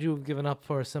 what would you have given up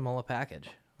for a similar package?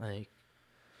 Like,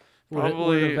 would it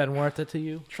Probably have been worth it to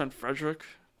you? Trent Frederick,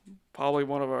 probably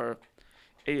one of our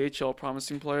AHL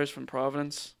promising players from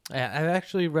Providence. Yeah, I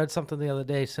actually read something the other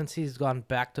day. Since he's gone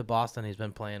back to Boston, he's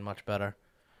been playing much better.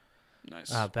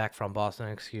 Nice. Back from Boston,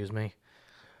 excuse me.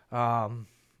 Yeah,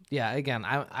 again,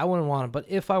 I wouldn't want him, but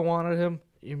if I wanted him,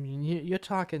 I mean, you're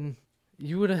talking,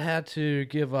 you would have had to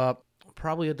give up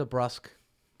probably a DeBrusque.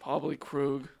 Probably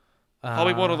Krug.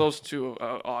 Probably one of those two,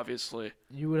 obviously.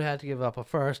 You would have had to give up a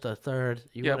first, a third.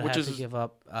 You Yeah, would have which had to is- give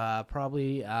up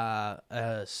probably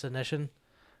Senyshyn,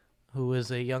 who is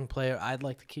a young player I'd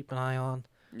like to keep an eye on.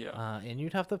 Yeah. And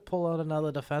you'd have to pull out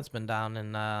another defenseman down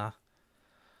in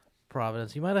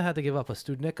Providence. You might have had to give up a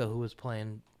Studnicka, who was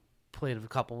played a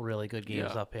couple really good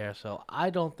games Yeah. up here. So I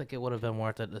don't think it would have been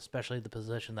worth it, especially the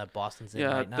position that Boston's in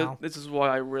right Yeah, now. this is why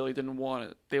I really didn't want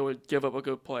it. They would give up a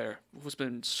good player who's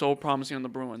been so promising on the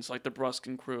Bruins, like DeBrusque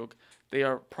and Krug. They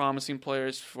are promising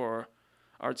players for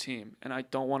our team, and I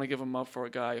don't want to give them up for a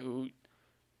guy who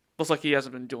looks like he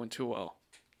hasn't been doing too well.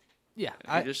 Yeah,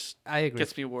 It just I agree.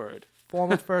 gets me worried.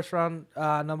 Former first round,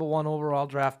 number 1 overall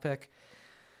draft pick.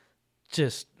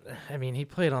 Just, I mean, he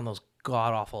played on those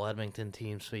god awful Edmonton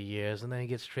teams for years, and then he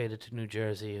gets traded to New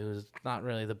Jersey, who's not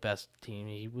really the best team.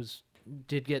 He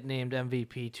did get named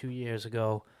MVP 2 years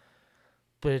ago,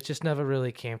 but it just never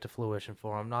really came to fruition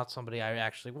for him. Not somebody I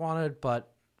actually wanted,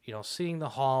 but seeing the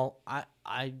Hall,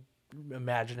 I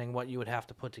imagining what you would have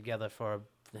to put together for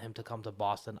him to come to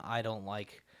Boston. I don't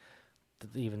like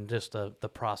even just the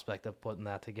prospect of putting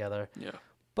that together. Yeah.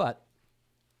 But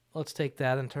let's take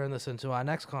that and turn this into our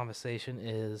next conversation.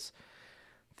 Is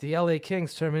the LA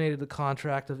Kings terminated the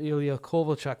contract of Ilya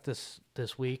Kovalchuk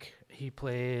this week. He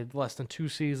played less than 2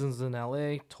 seasons in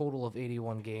LA, total of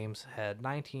 81 games, had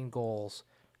 19 goals,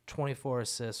 24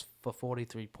 assists for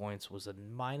 43 points, was a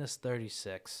minus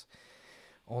 36.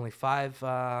 Only 5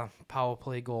 power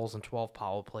play goals and 12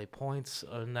 power play points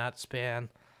in that span.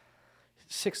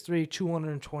 6'3",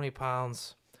 220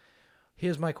 pounds.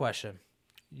 Here's my question.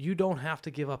 You don't have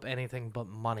to give up anything but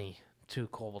money to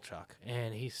Kovalchuk.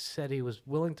 And he said he was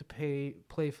willing to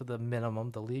play for the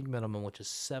minimum, the league minimum, which is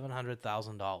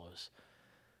 $700,000.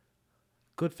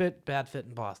 Good fit, bad fit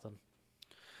in Boston.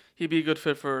 He'd be a good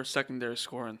fit for secondary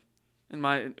scoring,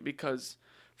 because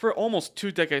for almost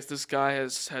 2 decades, this guy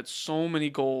has had so many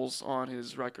goals on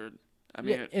his record. I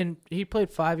mean, Yeah, and he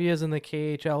played 5 years in the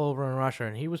KHL over in Russia,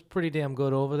 and he was pretty damn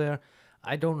good over there.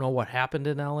 I don't know what happened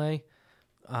in LA.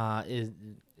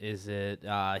 Is it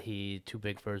he too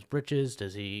big for his britches?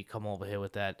 Does he come over here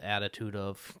with that attitude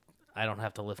of I don't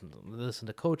have to listen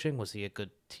to coaching? Was he a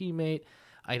good teammate?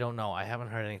 I don't know. I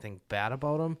haven't heard anything bad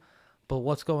about him. But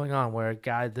what's going on where a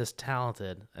guy this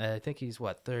talented, I think he's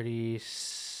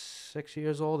 36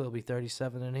 years old. He'll be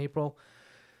 37 in April.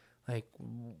 Like,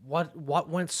 what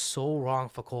went so wrong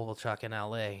for Kovalchuk in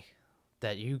LA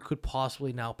that you could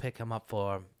possibly now pick him up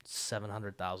for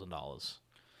 $700,000?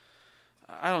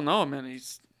 I don't know, man.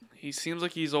 He seems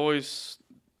like he's always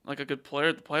like a good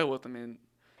player to play with. I mean,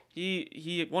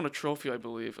 he won a trophy, I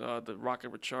believe, the Rocket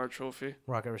Richard Trophy.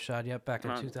 Rocket Richard, yep, back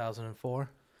in 2004.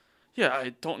 Yeah, I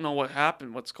don't know what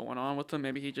happened, what's going on with him.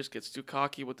 Maybe he just gets too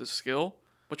cocky with his skill,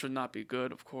 which would not be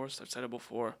good, of course. I've said it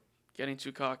before. Getting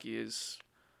too cocky is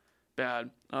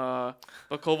bad. But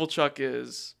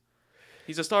Kovalchuk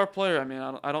he's a star player. I mean,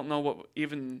 I don't know what,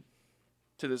 even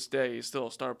to this day, he's still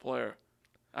a star player.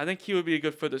 I think he would be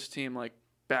good for this team, like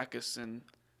Backus and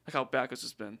like how Backus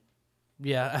has been.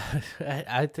 Yeah,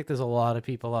 I think there's a lot of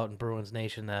people out in Bruins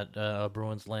Nation that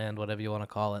Bruins land, whatever you want to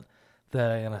call it, that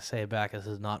are gonna say Backus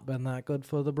has not been that good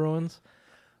for the Bruins.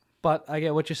 But I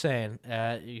get what you're saying.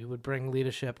 You would bring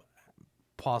leadership,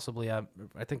 possibly. I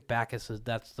think Backus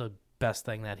that's the best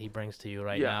thing that he brings to you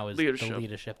right now is leadership. the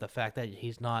leadership. The fact that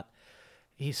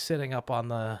he's sitting up on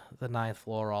the ninth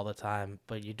floor all the time,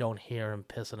 but you don't hear him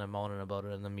pissing and moaning about it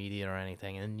in the media or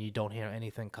anything, and you don't hear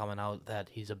anything coming out that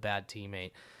he's a bad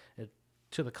teammate.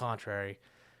 To the contrary.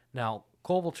 Now,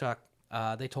 Kovalchuk,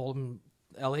 LA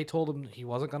told him he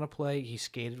wasn't going to play. He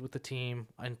skated with the team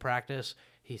in practice.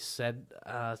 He said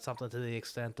something to the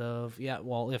extent of, yeah,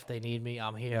 well, if they need me,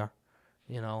 I'm here.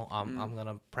 You know, I'm going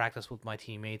to practice with my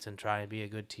teammates and try and be a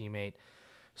good teammate.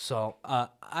 So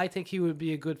I think he would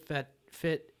be a good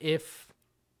fit if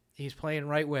he's playing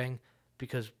right wing,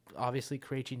 because obviously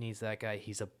Krejci needs that guy.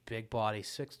 He's a big body,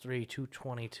 6'3",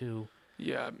 222.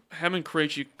 Yeah, him and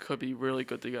Krejci could be really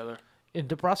good together. And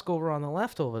DeBrusque over on the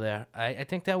left over there, I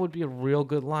think that would be a real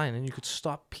good line, and you could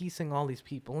stop piecing all these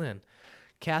people in.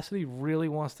 Cassidy really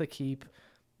wants to keep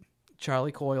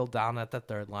Charlie Coyle down at the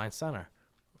third line center.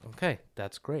 Okay,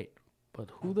 that's great. But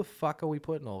who the fuck are we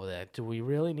putting over there? Do we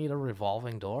really need a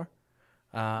revolving door?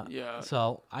 Yeah.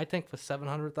 So I think for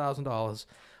 $700,000,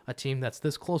 a team that's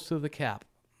this close to the cap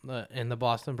in the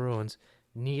Boston Bruins,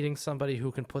 needing somebody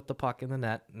who can put the puck in the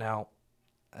net. Now,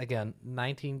 again,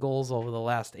 19 goals over the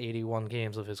last 81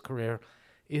 games of his career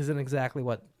isn't exactly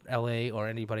what LA or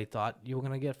anybody thought you were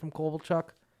going to get from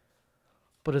Kovalchuk.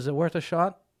 But is it worth a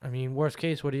shot? I mean, worst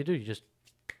case, what do? You just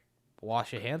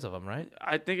wash your hands of him, right?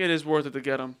 I think it is worth it to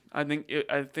get him. I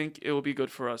think it will be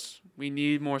good for us. We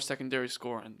need more secondary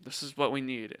scoring. This is what we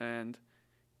need, and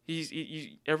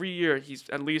he every year he's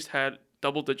at least had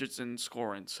double digits in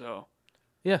scoring. So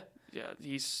Yeah.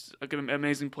 He's a good,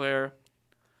 amazing player.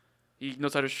 He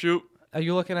knows how to shoot. Are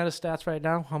you looking at his stats right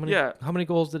now? How many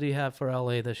goals did he have for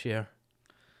LA this year?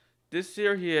 This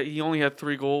year he only had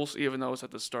 3 goals, even though it was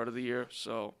at the start of the year.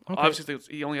 So obviously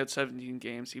he only had 17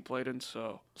 games he played in.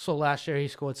 So last year he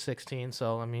scored 16.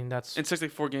 So I mean that's in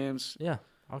 64 games. Yeah.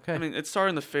 Okay. I mean it's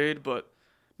starting to fade, but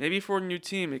maybe for a new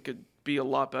team it could be a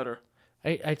lot better.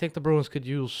 I think the Bruins could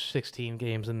use 16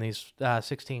 games in these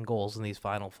 16 goals in these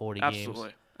final 40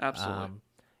 games. Absolutely.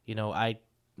 You know,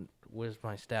 where's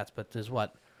my stats? But there's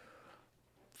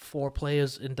 4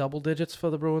 players in double digits for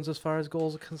the Bruins as far as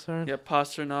goals are concerned? Yeah,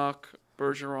 Pasternak,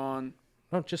 Bergeron.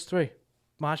 No, just 3.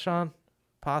 Marchand,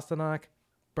 Pasternak,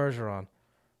 Bergeron.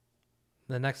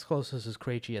 The next closest is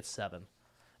Krejci at 7.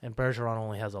 And Bergeron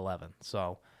only has 11.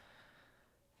 So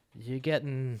you're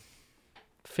getting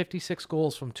 56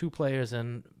 goals from 2 players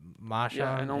in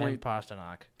Marchand and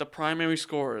Pasternak. The primary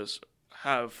scorers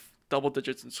have double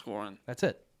digits in scoring. That's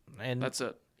it. And that's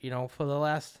it. You know, for the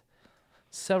last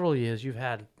several years, you've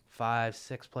had 5,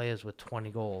 6 players with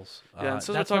 20 goals. Yeah, and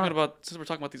since we're talking about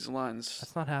these lines,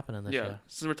 that's not happening this year.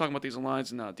 Since we're talking about these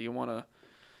lines now, do you want to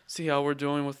see how we're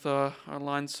doing with our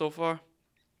lines so far?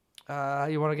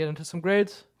 You want to get into some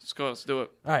grades? Let's go. Let's do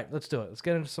it. All right, let's do it. Let's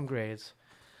get into some grades.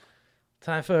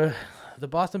 Time for the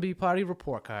Boston Bee Party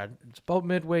report card. It's about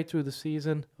midway through the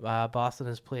season. Boston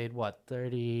has played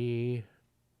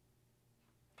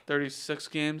 36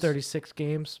 games. 36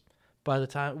 games. By the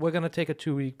time we're going to take a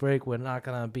 2-week break, we're not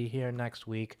going to be here next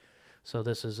week. So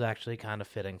this is actually kind of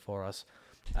fitting for us.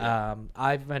 Yeah.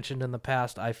 I've mentioned in the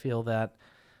past, I feel that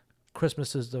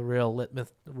Christmas is the real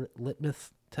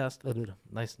litmus test.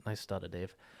 Nice stutter,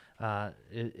 Dave.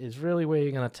 Is really where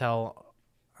you're going to tell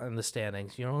in the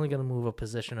standings. You're only going to move a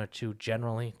position or 2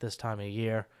 generally this time of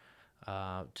year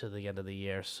to the end of the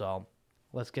year. So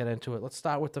let's get into it. Let's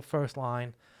start with the first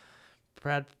line.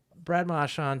 Brad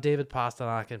Marchand, David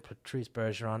Pasternak, and Patrice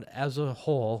Bergeron. As a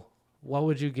whole, what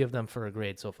would you give them for a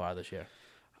grade so far this year?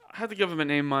 I have to give them an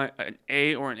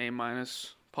A or an A-,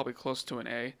 probably close to an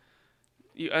A.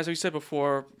 As we said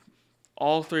before,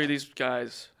 all 3 of these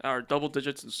guys are double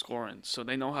digits in scoring, so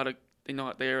they know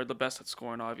they are the best at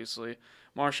scoring. Obviously,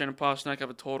 Marchand and Pasternak have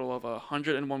a total of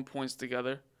 101 points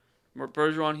together.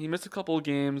 Bergeron, he missed a couple of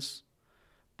games.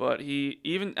 But he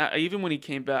even when he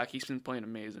came back, he's been playing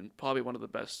amazing. Probably the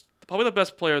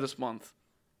best player this month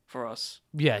for us.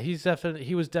 Yeah,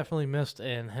 he was definitely missed,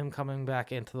 and him coming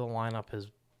back into the lineup has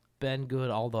been good,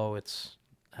 although it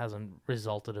hasn't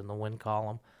resulted in the win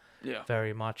column. Yeah,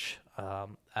 very much.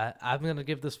 I'm gonna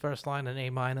give this first line an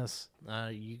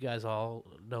A-. You guys all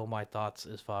know my thoughts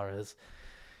as far as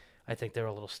I think they're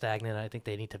a little stagnant. I think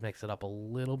they need to mix it up a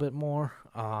little bit more.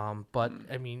 But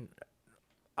I mean.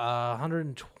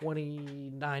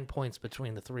 129 points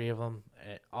between the 3 of them.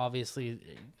 Obviously,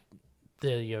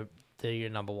 they're your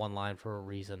number 1 line for a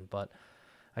reason. But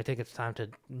I think it's time to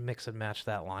mix and match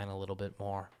that line a little bit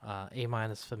more.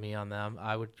 A- for me on them.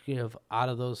 I would give, out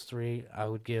of those three, I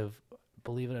would give,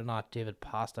 believe it or not, David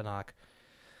Pasternak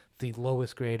the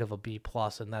lowest grade of a B+,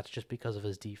 and that's just because of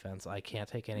his defense. I can't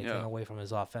take anything away from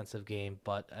his offensive game,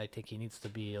 but I think he needs to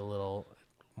be a little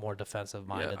more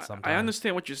defensive-minded sometimes. I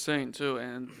understand what you're saying, too,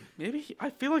 and maybe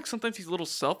I feel like sometimes he's a little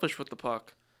selfish with the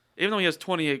puck. Even though he has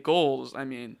 28 goals, I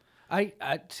mean... I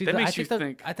see. That makes you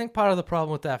think. I think part of the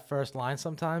problem with that first line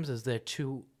sometimes is they're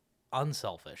too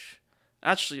unselfish.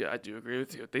 Actually, I do agree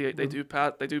with you. They do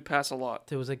pass a lot.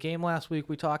 There was a game last week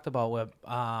we talked about where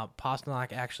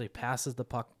Pasternak actually passes the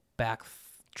puck back,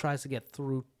 tries to get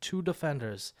through 2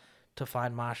 defenders to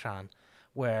find Marchand,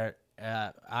 where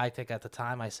I think at the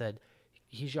time I said,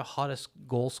 he's your hottest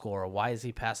goal scorer. Why is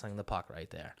he passing the puck right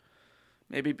there?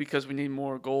 Maybe because we need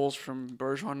more goals from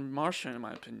Bergeron and Marchand, in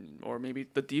my opinion. Or maybe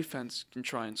the defense can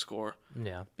try and score.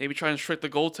 Yeah. Maybe try and restrict the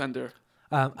goaltender.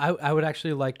 I would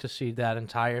actually like to see that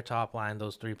entire top line,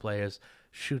 those 3 players,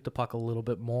 shoot the puck a little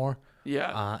bit more.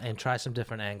 Yeah. And try some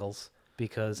different angles,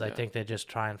 because I think they're just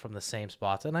trying from the same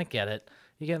spots. And I get it.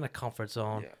 You get in a comfort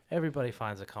zone. Yeah. Everybody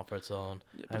finds a comfort zone.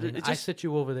 Yeah, I mean, I sit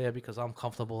you over there because I'm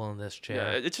comfortable in this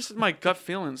chair. Yeah, it's just my gut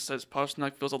feeling says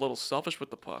Pasternak feels a little selfish with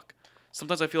the puck.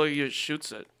 Sometimes I feel like he just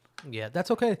shoots it. Yeah,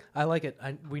 that's okay. I like it.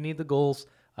 We need the goals.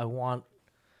 I want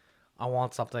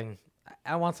something.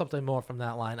 I want something more from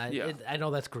that line. I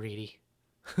know that's greedy.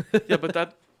 Yeah, but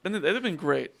they've been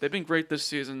great. They've been great this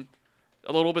season.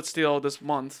 A little bit stale this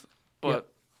month, but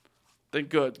they're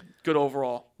good. Good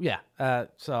overall. Yeah.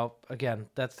 So again,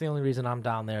 that's the only reason I'm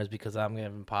down there is because I'm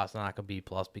giving Pasternak a B+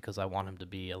 because I want him to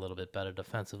be a little bit better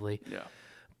defensively. Yeah.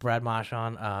 Brad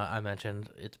Marchand, I mentioned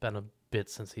it's been a bit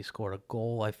since he scored a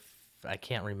goal. I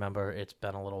can't remember. It's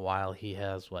been a little while. He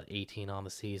has 18 on the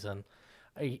season.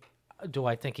 Do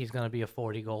I think he's going to be a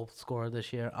 40-goal scorer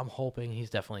this year? I'm hoping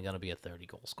he's definitely going to be a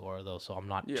 30-goal scorer, though, so I'm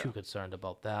not too concerned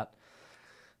about that.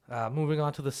 Moving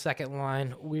on to the second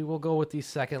line, we will go with the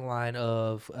second line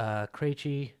of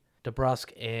Krejci,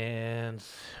 DeBrusk, and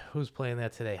who's playing there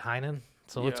today? Heinen.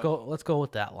 So let's go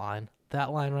with that line.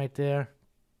 That line right there,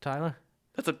 Tyler.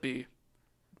 That's a B,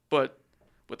 but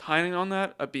with Heinen on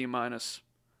that, a B-.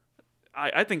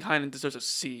 I think Heinen deserves a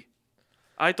C.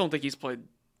 I don't think he's played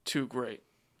too great.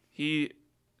 He's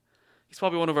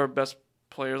probably one of our best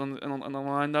players on the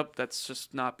lineup that's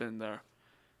just not been there.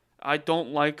 I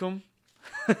don't like him.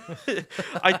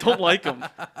 I don't like him.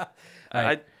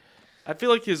 Right. I feel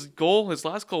like his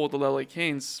last goal with the LA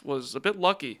Canes was a bit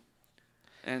lucky.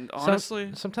 And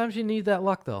honestly... Sometimes you need that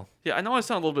luck, though. Yeah, I know I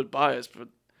sound a little bit biased, but...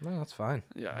 No, that's fine.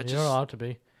 Yeah, You're allowed to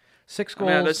be. 6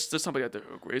 goals. There's somebody out there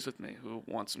who agrees with me, who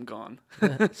wants him gone.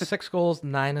 6 goals,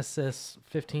 9 assists,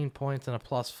 15 points, and a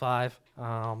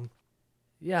 +5.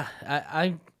 Yeah,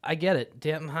 I get it.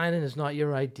 Danton Heinen is not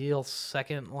your ideal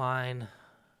second line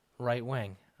right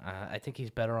wing. I think he's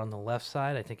better on the left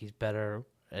side. I think he's better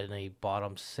in a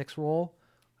bottom 6 role.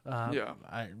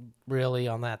 Really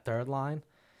on that third line.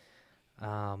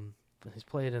 He's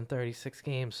played in 36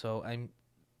 games, so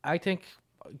I think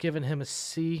giving him a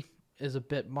C is a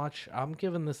bit much. I'm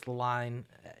giving this line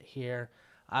here.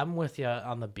 I'm with you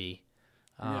on the B.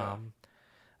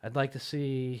 I'd like to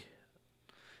see.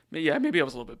 Yeah, maybe I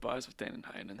was a little bit biased with Dan and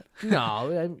Heinen.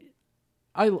 No,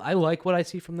 I like what I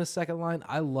see from this second line.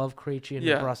 I love Krejci and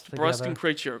DeBrusk together. DeBrusk and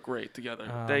Krejci are great together.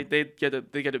 They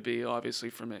get a B, obviously,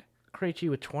 for me.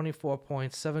 Krejci with 24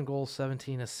 points, 7 goals,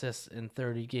 17 assists in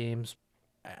 30 games.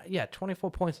 24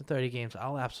 points in 30 games.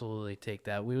 I'll absolutely take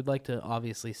that. We would like to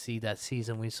obviously see that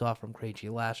season we saw from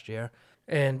Krejci last year.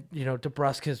 And,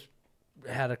 DeBrusk has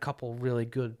had a couple really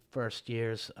good first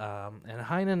years. And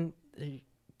Heinen,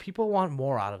 people want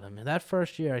more out of him. In that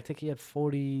first year, I think he had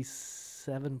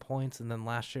 47 points, and then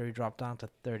last year he dropped down to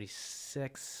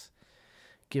 36,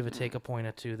 give or take a point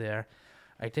or two there.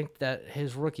 I think that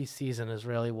his rookie season is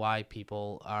really why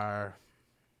people are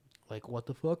like, what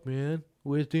the fuck, man?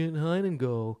 Where's Danton Heinen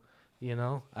go?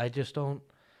 I just don't.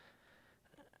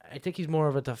 I think he's more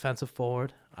of a defensive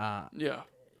forward. Yeah.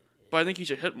 But I think he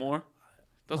should hit more.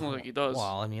 Doesn't look like he does.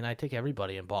 Well, I think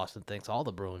everybody in Boston thinks all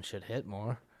the Bruins should hit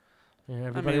more.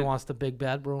 Everybody wants the big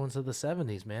bad Bruins of the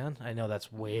 70s, man. I know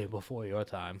that's way before your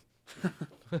time.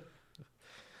 A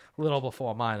little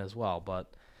before mine as well,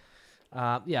 but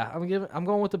I'm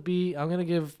going with the B. I'm gonna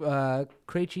give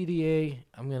Krejci the A.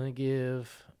 I'm gonna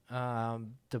give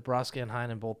DeBrusk and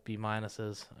Heinen both B-.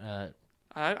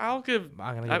 I'll give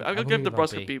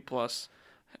DeBrusk a B+.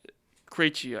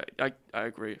 Krejci, I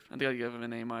agree. I think I'd give him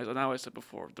an A-. I know I said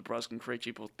before, DeBrusk and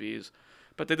Krejci both B's,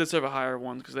 but they deserve a higher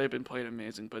one because they've been playing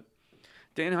amazing. But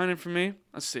Dan Heinen for me,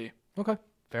 a C. Okay,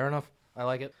 fair enough. I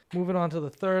like it. Moving on to the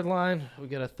third line. We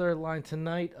got a third line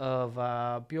tonight of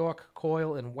Bjork,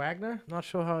 Coyle, and Wagner. Not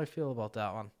sure how I feel about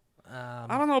that one.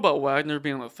 I don't know about Wagner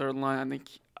being on the third line. I think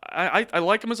I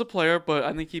like him as a player, but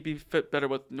I think he'd be fit better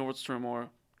with Nordstrom or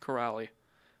Corrali.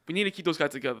 We need to keep those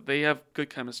guys together. They have good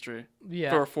chemistry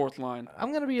for a fourth line. I'm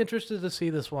going to be interested to see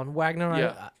this one. Wagner,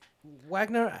 Yeah.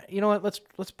 Wagner, you know what?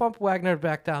 Let's bump Wagner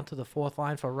back down to the fourth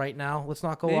line for right now. Let's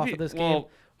not go off of this game.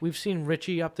 We've seen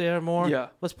Richie up there more. Yeah.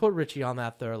 Let's put Richie on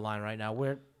that third line right now,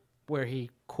 where he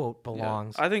quote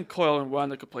belongs. I think Coyle and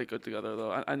Wagner could play good together,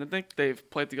 though. I think they've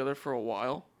played together for a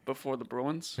while before the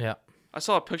Bruins. Yeah. I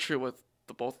saw a picture with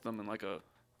the both of them in like a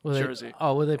jersey.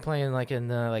 Were they playing like in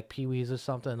like Pee Wees or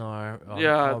something, or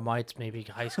Yeah. or mites maybe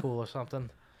high school or something?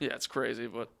 Yeah, it's crazy,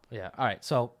 but Yeah. All right.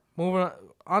 So moving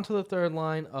on to the third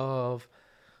line of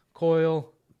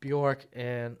Coyle, Bjork,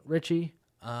 and Richie.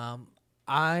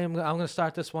 I'm gonna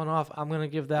start this one off. I'm gonna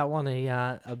give that one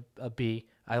a B.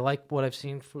 I like what I've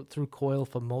seen through Coyle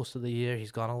for most of the year.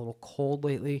 He's gone a little cold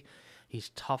lately. He's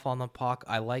tough on the puck.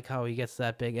 I like how he gets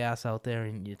that big ass out there,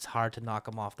 and it's hard to knock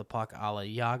him off the puck. A la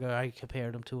Yager, I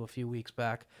compared him to a few weeks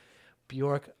back.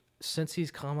 Bjork, since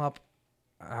he's come up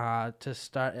to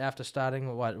start after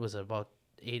starting what was it, about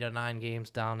 8 or 9 games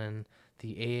down in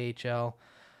the AHL,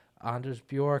 Anders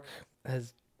Bjork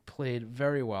has played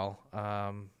very well.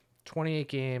 28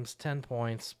 games, 10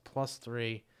 points,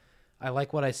 +3. I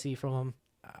like what I see from him.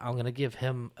 I'm gonna give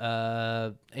him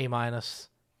A-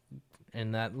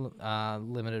 in that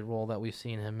limited role that we've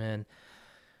seen him in.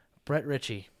 Brett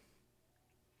Ritchie,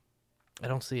 I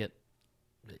don't see it.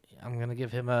 I'm gonna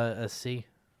give him a C.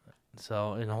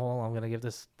 So in whole, I'm gonna give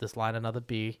this line another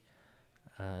B.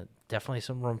 Definitely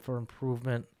some room for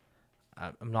improvement.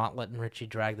 I'm not letting Ritchie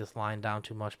drag this line down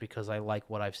too much because I like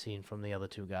what I've seen from the other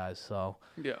two guys. So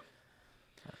yeah.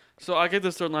 So I give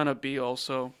this third line a B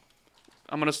also.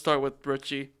 I'm going to start with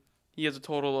Ritchie. He has a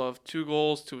total of 2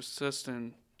 goals, 2 assists,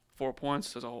 and 4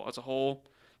 points as a whole.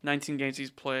 19 games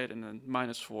he's played, and then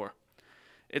 -4.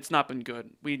 It's not been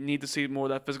good. We need to see more of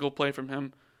that physical play from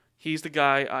him. He's the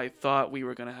guy I thought we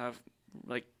were going to have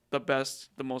like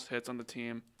the most hits on the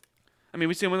team. I mean,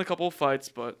 we see him win a couple of fights,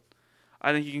 but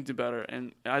I think he can do better,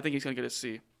 and I think he's going to get a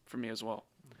C for me as well.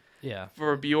 yeah,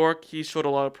 For Bjork, he showed a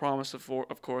lot of promise,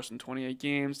 of course, in 28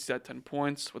 games. He's had 10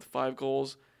 points with 5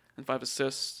 goals and 5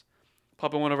 assists.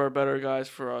 Probably one of our better guys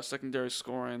for secondary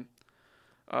scoring.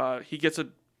 He gets a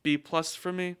B+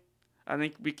 for me. I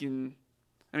think we can.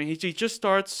 I mean, he just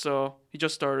starts, so he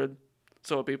just started,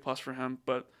 so a B+ for him.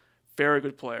 But very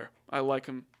good player. I like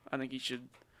him. I think he should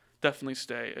definitely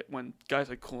stay when guys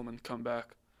like Coleman come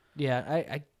back. yeah.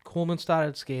 I Coleman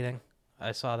started skating.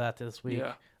 I saw that this week.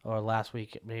 Yeah. Or last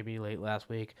week, maybe late last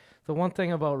week. The one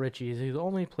thing about Richie is he's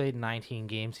only played 19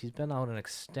 games. He's been out an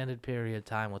extended period of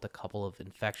time with a couple of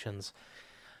infections.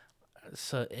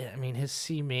 So, I mean, his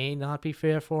C may not be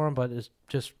fair for him, but it's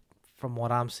just from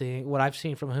what I'm seeing, what I've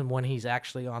seen from him when he's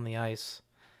actually on the ice.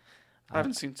 I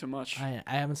haven't seen too much. I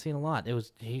haven't seen a lot.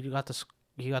 He got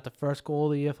the first goal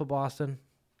of the year for Boston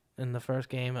in the first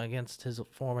game against his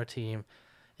former team,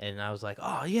 and I was like,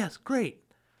 oh yes, great.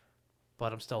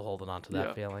 But I'm still holding on to that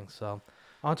Yeah. feeling. So,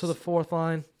 on to the fourth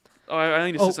line. Oh, I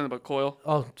need to say something about Coyle.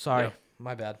 Oh, sorry. Yeah.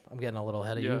 My bad. I'm getting a little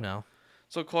ahead of Yeah. you now.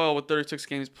 So Coyle, with 36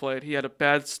 games played, he had a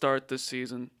bad start this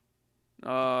season,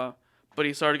 but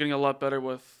he started getting a lot better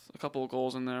with a couple of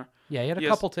goals in there. Yeah, he had a He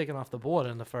has- couple taken off the board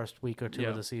in the first week or two Yeah.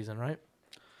 of the season, right?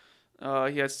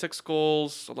 He had 6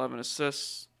 goals, 11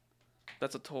 assists.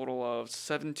 That's a total of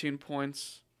 17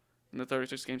 points in the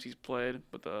 36 games he's played,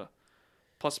 with a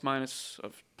plus-minus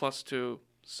of +2.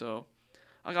 So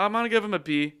I'm going to give him a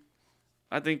B.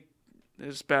 I think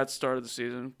his bad start of the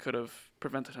season could have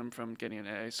prevented him from getting an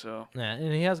A. So Yeah,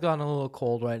 and he has gotten a little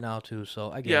cold right now too.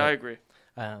 So I get yeah, I it. agree.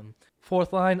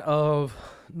 Fourth line of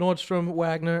Nordstrom,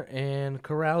 Wagner, and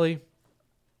Corrali.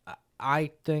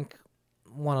 I think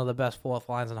one of the best fourth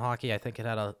lines in hockey. I think it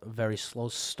had a very slow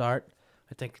start.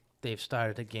 I think they've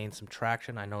started to gain some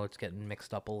traction. I know it's getting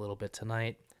mixed up a little bit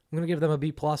tonight. I'm gonna give them a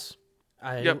B+.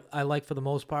 Yep. I like for the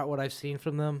most part what I've seen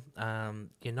from them.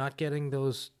 You're not getting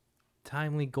those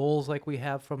timely goals like we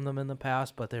have from them in the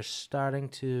past, but you're starting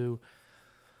to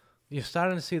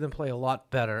see them play a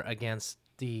lot better against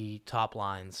the top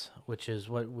lines, which is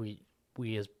what we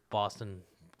as Boston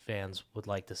fans would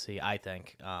like to see. I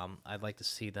think I'd like to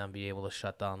see them be able to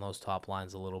shut down those top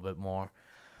lines a little bit more.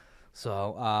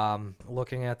 So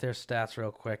looking at their stats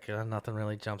real quick, nothing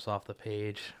really jumps off the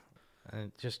page.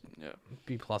 And just Yeah.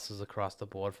 B+ across the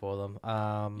board for them.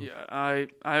 Yeah, I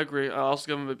agree. I'll also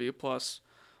give him a B+.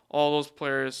 All those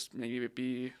players maybe a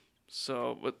B.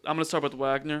 So I'm going to start with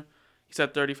Wagner. He's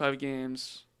had 35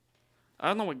 games. I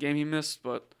don't know what game he missed,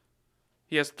 but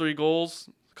he has 3 goals.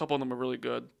 A couple of them are really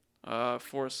good.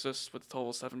 4 assists with a total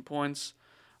of 7 points.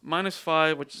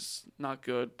 -5, which is not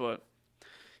good, but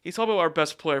he's probably our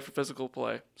best player for physical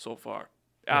play so far.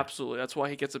 Yeah. Absolutely. That's why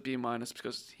he gets a B-,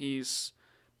 because he's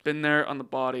been there on the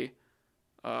body.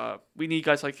 We need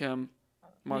guys like him,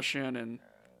 Marchand, and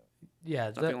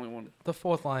not the only one. The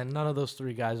fourth line, none of those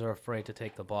 3 guys are afraid to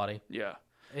take the body. Yeah.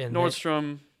 And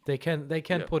Nordstrom. They can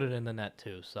put it in the net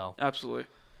too. So absolutely.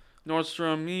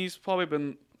 Nordstrom, he's probably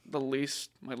been my least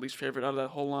favorite out of that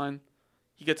whole line.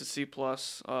 He gets a C+.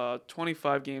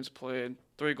 25 games played,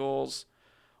 3 goals,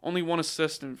 only 1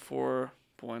 assist and 4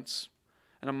 points,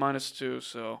 and a -2.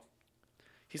 So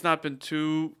he's not been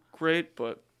too great,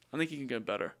 but I think he can get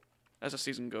better as the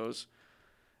season goes.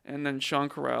 And then Sean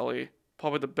Corrali,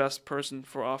 probably the best person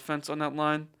for offense on that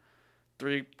line.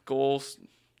 3 goals,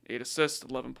 8 assists,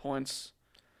 11 points.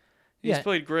 He's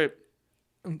played great.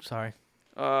 I'm sorry.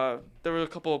 There were a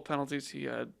couple of penalties he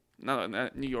had. Not in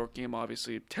that New York game,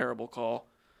 obviously. Terrible call.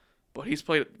 But he's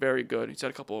played very good. He's had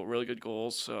a couple of really good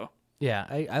goals. So yeah,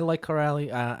 I like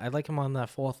Corrali. I like him on that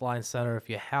fourth line center. If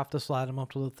you have to slide him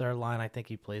up to the third line, I think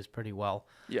he plays pretty well.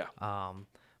 Yeah.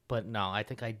 But no, I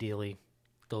think ideally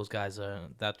those guys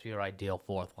that's your ideal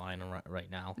fourth line right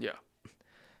now. Yeah.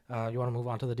 You want to move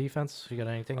on to the defense? You got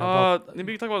anything about?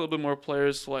 Maybe we can talk about a little bit more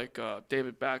players like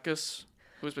David Backes,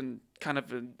 who's been kind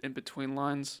of in between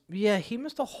lines. Yeah, he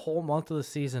missed a whole month of the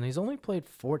season. He's only played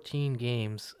 14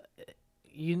 games.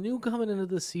 You knew coming into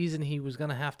the season he was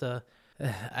gonna have to.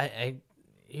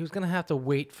 He was gonna have to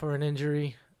wait for an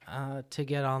injury to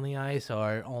get on the ice,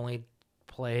 or only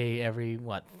play every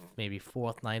maybe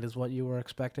 4th night is what you were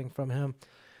expecting from him.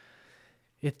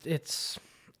 It's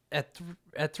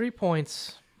at 3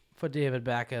 points for David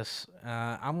Backes.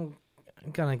 I'm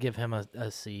gonna give him a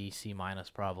C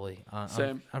probably.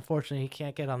 Same. Unfortunately, he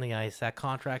can't get on the ice. That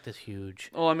contract is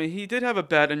huge. Well, I mean, he did have a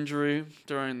bad injury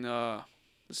during the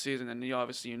season, and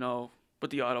obviously, with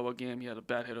the Ottawa game, he had a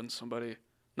bad hit on somebody.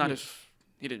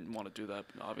 He didn't want to do that,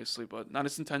 obviously, but not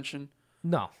his intention.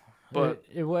 No, but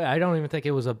I don't even think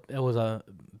it was a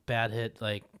bad hit,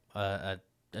 like a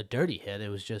dirty hit. It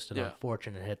was just an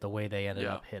unfortunate hit the way they ended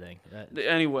up hitting.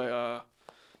 Anyway,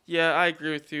 I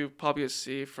agree with you. Probably a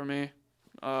C for me.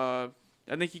 I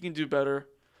think he can do better.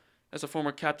 As a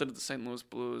former captain of the St. Louis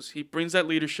Blues, he brings that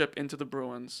leadership into the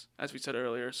Bruins, as we said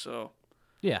earlier. So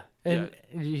yeah, and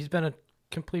he's been a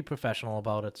complete professional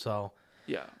about it. So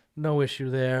yeah, no issue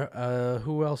there.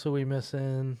 Who else are we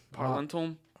missing?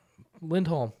 Lindholm.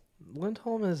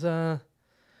 Lindholm is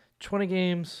 20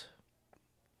 games,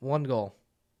 1 goal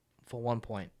for 1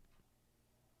 point.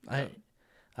 I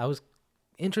was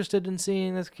interested in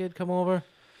seeing this kid come over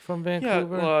from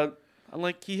Vancouver.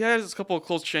 Yeah, he has a couple of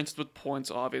close chances with points,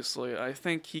 obviously. I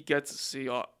think he gets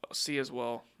a C as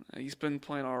well. He's been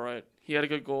playing all right. He had a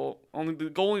good goal. Only the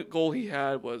goal he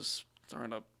had was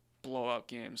during a blowout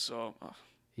game. So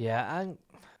yeah, I'm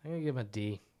gonna give him a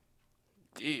D.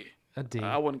 A D.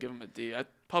 I wouldn't give him a D.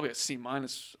 Probably a C-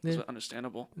 is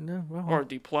understandable. No, or a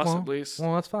D+ at least.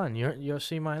 Well, that's fine. Your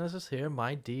C- is here.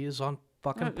 My D is on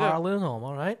fucking par Lindholm.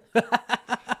 All right.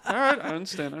 All right, I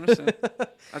understand.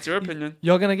 That's your opinion.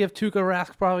 You're gonna give Tuukka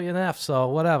Rask probably an F, so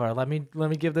whatever. Let me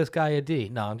give this guy a D.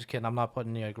 No, I'm just kidding. I'm not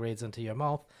putting your grades into your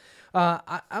mouth.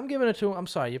 I'm giving it to him. I'm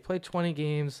sorry, you played 20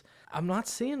 games. I'm not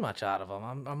seeing much out of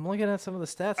him. I'm looking at some of the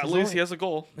stats. At least he has a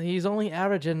goal. He's only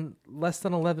averaging less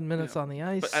than 11 minutes on the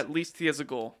ice. But at least he has a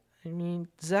goal. I mean,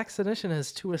 Zach Senyshyn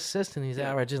has 2 assists and he's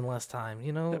averaging less time.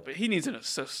 Yeah, but he needs an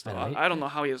assist. Though. I don't know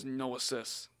how he has no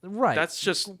assists. Right. That's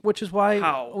just which is why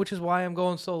how. I'm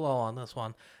going so low on this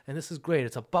one. And this is great.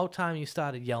 It's about time you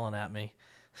started yelling at me.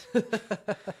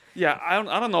 Yeah, I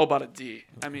don't know about a D.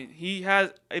 I mean, he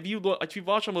has. If you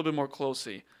watch him a little bit more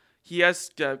closely, he has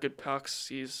good pucks.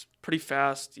 He's pretty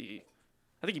fast. I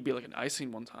think he beat like an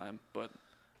icing one time, but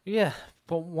yeah,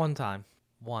 but one time,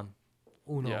 Uno.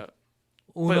 Yeah,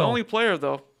 but only player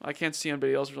though. I can't see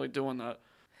anybody else really doing that.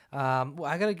 Well,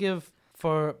 I gotta give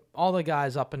for all the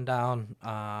guys up and down.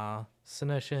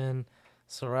 Senyshyn,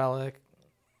 Sorellik,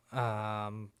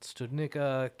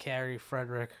 Studnicka, Carey,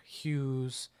 Frederick,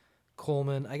 Hughes,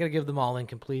 Coleman. I gotta give them all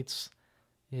incompletes.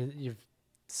 You've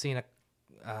seen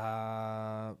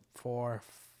four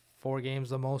games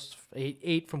the most.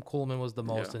 Eight from Coleman was the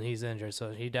most, and he's injured,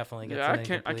 so he definitely gets.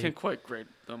 Yeah, I can't quite grade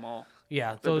them all.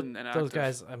 Yeah, those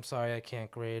guys. I'm sorry, I can't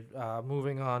grade.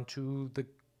 Moving on to the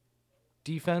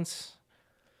defense.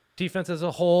 Defense as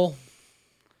a whole.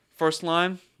 First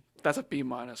line, that's a B-.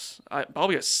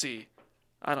 Probably a C.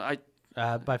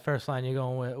 By first line,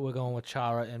 we're going with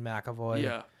Chara and McAvoy.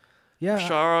 Yeah. Yeah.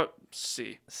 Chara,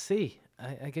 C. C.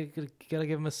 I gotta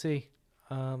give him a C.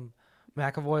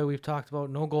 McAvoy, we've talked about,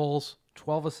 no goals,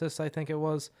 12 assists, I think it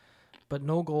was, but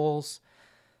no goals.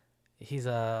 He's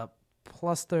a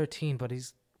plus 13, but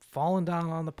he's fallen down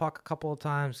on the puck a couple of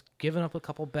times, given up a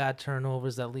couple bad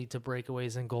turnovers that lead to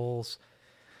breakaways and goals.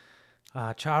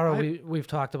 Chara, we've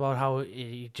talked about how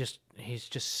he's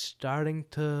just starting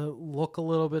to look a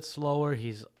little bit slower.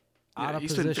 He's out of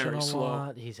he's been position very a slow.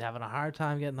 lot. He's having a hard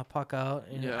time getting the puck out.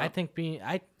 And Yeah. I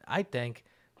think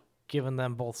giving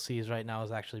them both C's right now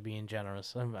is actually being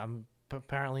generous. I'm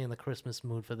apparently in the Christmas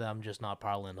mood for them, just not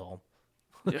Par Lindholm.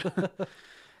 Yeah.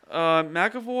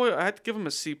 McAvoy, I had to give him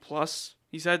a C+.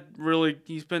 He's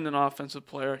been an offensive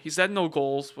player. He's had no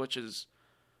goals, which is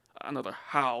another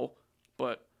how,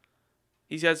 but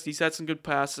he's had some good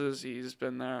passes. He's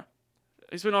been there.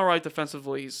 He's been all right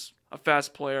defensively. He's a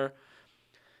fast player,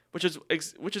 which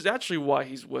is actually why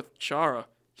he's with Chara.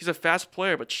 He's a fast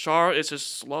player, but Chara is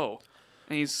just slow,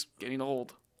 and he's getting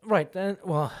old. Right. Then,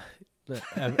 well,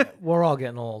 we're all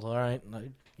getting old, all right?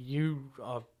 You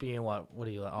are being what are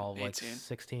you, all like 18.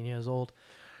 16 years old?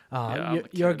 I'm a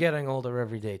You're kid. getting older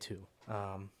every day, too.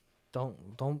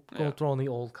 Don't go Yeah. throwing the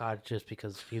old card just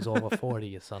because he's over 40,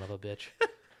 you son of a bitch.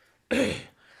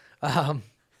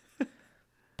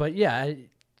 But yeah,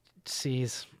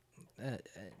 C's.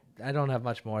 I don't have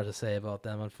much more to say about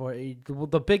them. Unfortunately,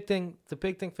 the big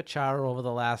thing for Chara over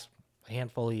the last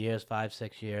handful of years,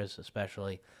 5-6 years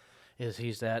especially, is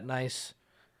he's that nice,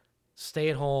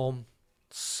 stay-at-home,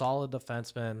 solid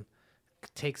defenseman.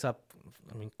 Takes up,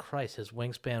 I mean, Christ, his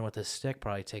wingspan with his stick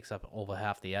probably takes up over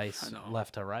half the ice,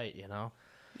 left to right. You know.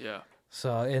 Yeah.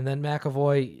 So, and then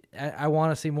McAvoy, I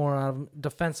want to see more out of him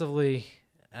defensively.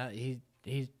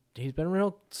 He's been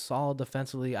real solid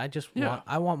defensively. I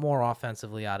want more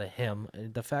offensively out of him.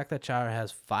 The fact that Chara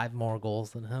has 5 more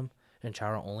goals than him, and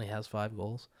Chara only has 5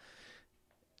 goals,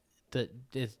 that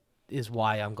is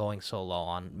why I'm going so low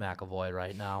on McAvoy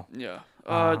right now. Yeah.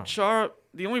 Chara,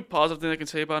 the only positive thing I can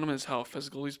say about him is how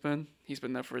physical he's been. He's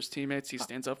been there for his teammates. He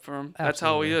stands up for them. That's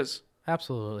how he is.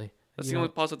 Absolutely. That's the only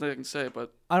positive thing I can say.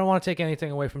 But I don't want to take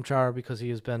anything away from Chara because he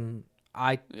has been.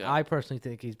 I personally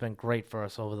think he's been great for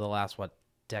us over the last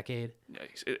decade. yeah,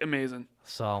 he's amazing.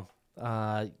 So,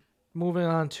 moving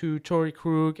on to Torrey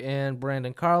Krug and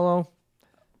Brandon Carlo.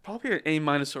 Probably an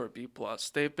A- or a B+.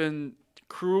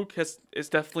 Krug is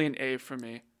definitely an A for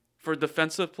me. For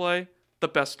defensive play, the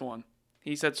best one.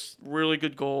 He's had really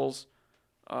good goals.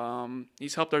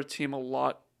 He's helped our team a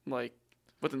lot, like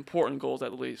with important goals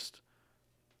at least.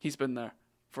 He's been there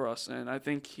for us, and I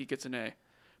think he gets an A.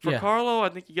 For Carlo, I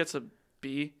think he gets a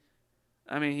B.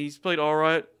 I mean, he's played all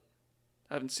right.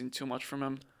 I haven't seen too much from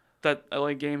him. That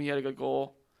LA game, he had a good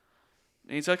goal.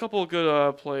 And he's had a couple of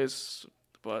good plays,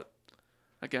 but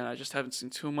again, I just haven't seen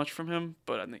too much from him.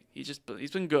 But I think he's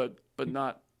been good, but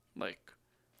not like.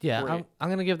 Yeah, great. I'm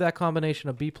gonna give that combination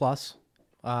a B+.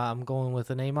 I'm going with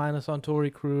an A- on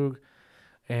Torrey Krug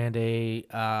and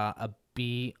a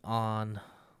B on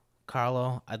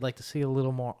Carlo. I'd like to see a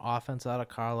little more offense out of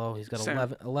Carlo. He's got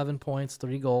Same. 11 points,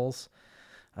 3 goals.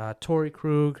 Torrey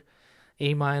Krug,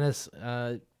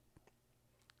 A-.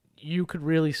 You could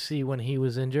really see when he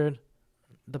was injured,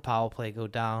 the power play go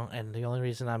down, and the only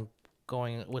reason I'm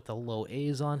going with the low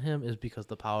A's on him is because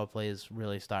the power play is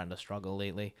really starting to struggle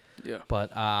lately. Yeah.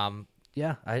 But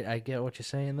yeah, I get what you're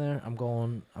saying there. I'm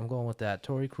going with that.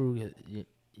 Torrey Krug,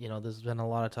 you know, there's been a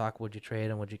lot of talk. Would you trade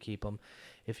him? Would you keep him?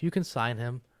 If you can sign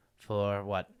him for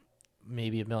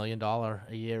maybe $1 million a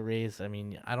year raise. I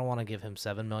mean, I don't want to give him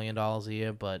 $7 million a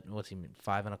year, but what's he mean,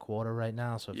 5.25 right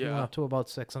now? So if you went up to about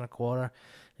 6.25,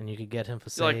 and you could get him for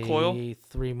say like Coyle?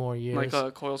 3 more years,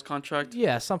 Like Coyle's contract.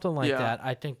 yeah, something like Yeah. that.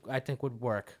 I think would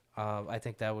work. I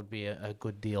think that would be a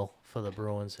good deal for the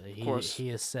Bruins. He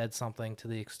has said something to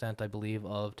the extent, I believe,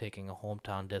 of taking a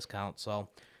hometown discount. So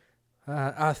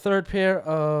our third pair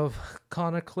of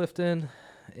Connor Clifton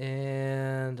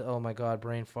and, oh my God,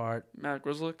 brain fart, Matt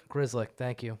Grzelcyk,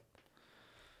 thank you.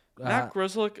 Matt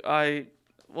Grzelcyk,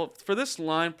 for this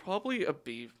line, probably a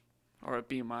B or a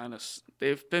B-.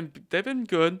 They've been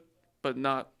good, but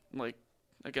not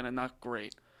not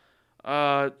great.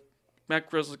 Matt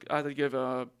Grzelcyk, I would give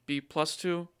a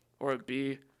B+2 or a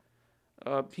B.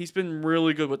 He's been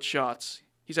really good with shots.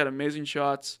 He's had amazing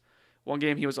shots. One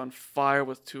game he was on fire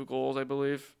with 2 goals, I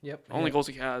believe. Yep. Only goals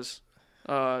he has.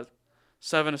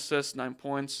 7 assists, 9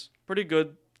 points. Pretty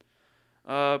good.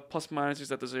 Plus minus,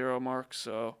 he's at the 0 mark,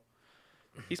 so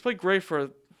he's played great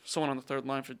for someone on the third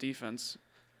line for defense.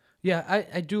 Yeah,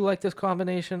 I do like this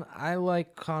combination. I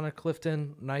like Connor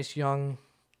Clifton, nice young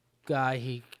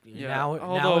guy.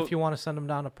 Now if you want to send him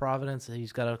down to Providence,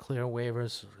 he's got to clear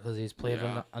waivers because he's played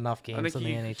enough I games think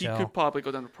in the NHL. he could probably go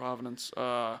down to Providence.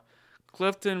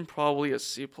 Clifton, probably a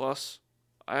C+.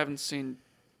 I haven't seen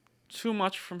too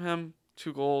much from him.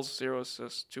 2 goals, 0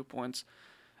 assists, 2 points.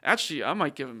 Actually, I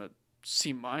might give him a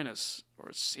C- or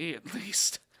a C at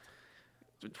least.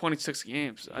 26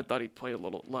 games. I thought he played a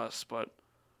little less, but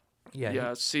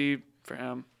yeah, C for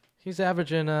him. He's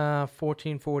averaging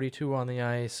 14.42 on the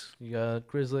ice. You got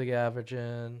Grizzly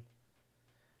averaging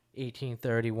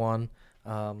 18.31.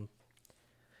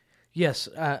 Yes,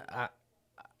 I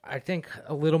think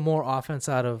a little more offense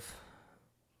out of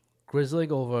Grizzly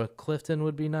over Clifton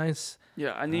would be nice.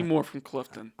 Yeah, I need more from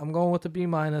Clifton. I'm going with the B-.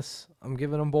 I'm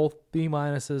giving them both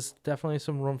B-minuses. Definitely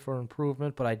some room for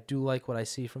improvement, but I do like what I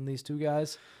see from these two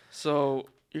guys. So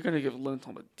you're going to give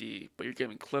Lindholm a D, but you're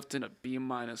giving Clifton a B-.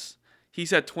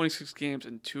 He's had 26 games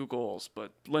and 2 goals,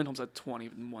 but Lindholm's had 20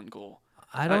 and 1 goal.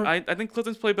 I think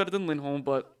Clifton's played better than Lindholm,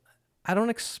 but I don't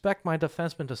expect my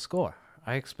defensemen to score.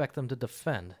 I expect them to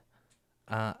defend.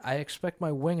 I expect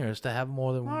my wingers to have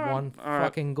more than one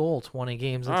fucking goal 20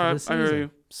 games into the season. I hear you.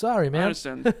 Sorry, man. I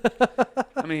understand.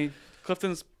 I mean,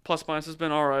 Clifton's plus-minus has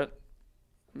been all right.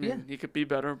 I mean, he could be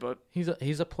better, but He's a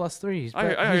 +3. He's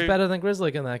I better than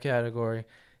Grizzly in that category.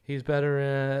 He's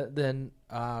better than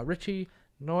Richie,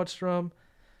 Nordstrom,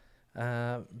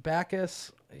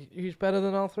 Backus. He's better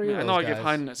than all three of those I know I guys. give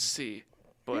Heinen a C,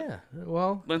 but Yeah,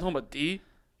 well, Lindholm a D?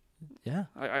 yeah.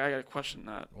 I gotta question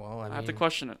that. Well, I I have to mean,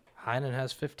 question it. Heinen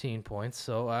has 15 points,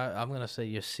 so I'm going to say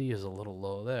your C is a little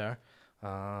low there.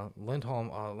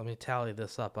 Lindholm, let me tally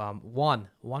this up. 1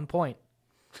 point.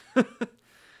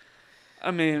 I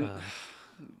mean,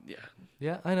 yeah.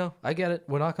 Yeah, I know. I get it.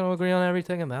 We're not going to agree on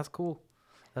everything, and that's cool.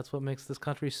 That's what makes this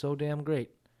country so damn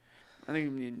great. I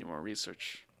think we need more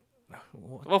research.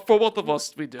 Well, for both of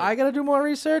us, we do. I got to do more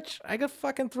research? I got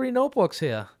fucking 3 notebooks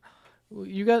here.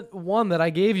 You got 1 that I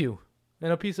gave you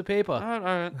in a piece of paper. All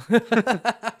right.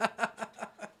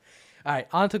 All right,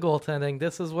 on to goaltending.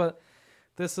 This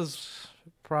is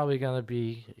probably going to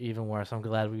be even worse. I'm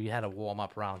glad we had a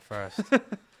warm-up round first.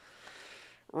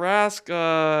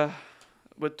 Rask,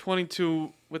 with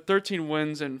 13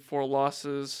 wins and 4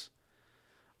 losses,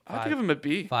 I have to give him a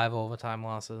B. 5 overtime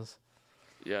losses.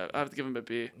 Yeah, I have to give him a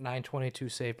B. .922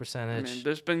 save I percentage. mean,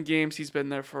 there's been games he's been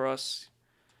there for us.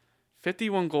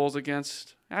 51 goals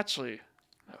against. Actually,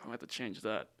 I'm going to have to change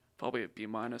that. Probably a B-.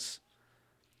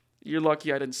 You're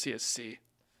lucky I didn't see a C.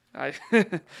 There's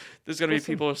going to be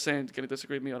people who are saying going to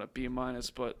disagree with me on a B-,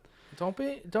 but Don't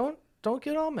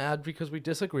get all mad because we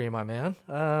disagree, my man.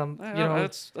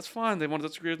 that's fine. They want to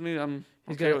disagree with me. I'm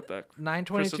okay with that.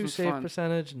 922 Criticism's save fine.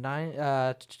 percentage,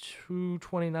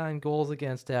 229 goals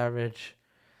against average,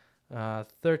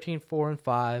 13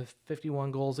 4-5,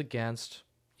 51 goals against.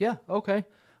 Yeah, okay.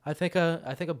 I think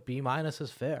a B-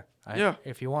 is fair. Yeah.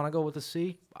 If you want to go with a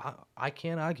C, I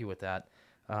can't argue with that.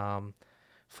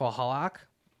 For Halak,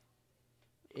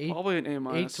 Probably an A-.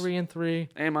 8-3-3.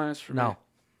 A- for me.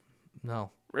 No.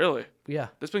 Really? Yeah.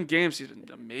 There's been games he's been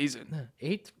amazing.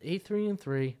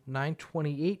 8-3-3,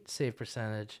 928 save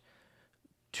percentage,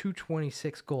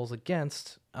 226 goals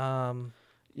against. Yeah,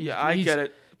 I get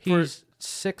it. He's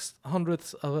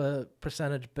 0.06 of a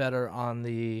percentage better on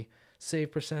the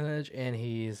save percentage, and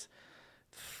he's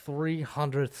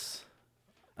 300ths.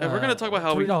 If we're gonna talk about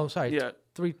how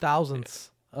 3,000ths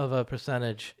of a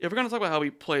percentage. If we're gonna talk about how he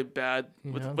played bad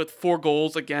Yeah. with 4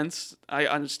 goals against, I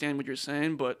understand what you're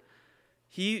saying, but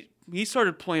he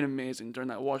started playing amazing during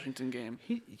that Washington game.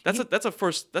 That's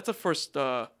first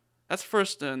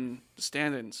in the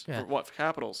standings for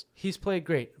Capitals. He's played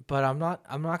great, but I'm not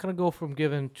gonna go from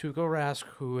giving Tuukka Rask,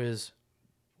 who is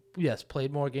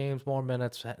played more games, more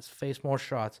minutes, has faced more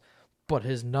shots, but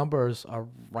his numbers are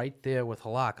right there with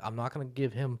Halak. I'm not gonna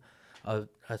give him a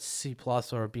C+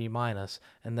 or a B-, and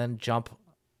then jump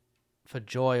for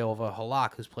joy over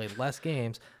Halak, who's played less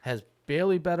games, has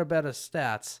barely better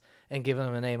stats, and give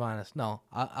him an A-. No,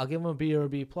 I'll give him a B or a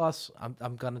B+.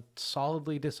 I'm gonna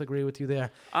solidly disagree with you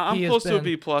there. I'm close to a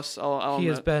B+. He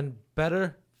has been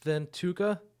better than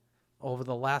Tuukka over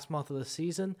the last month of the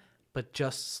season, but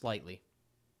just slightly.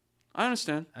 I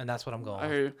understand. And that's what I'm going I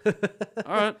with. hear you.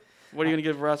 All right. What are you gonna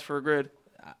give Rask for a grade?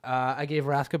 I gave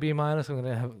Rask a B-. I'm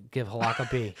gonna give Halak a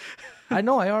B. I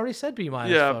know. I already said B- for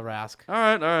Rask. All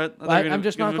right. I'm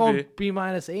just not going B-,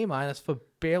 A- for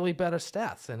barely better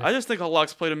stats. And I just think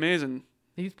Halak's played amazing.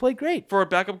 he's played great. For a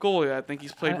backup goalie, I think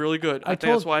he's played really good. I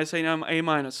think that's why I say I'm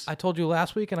A-. I told you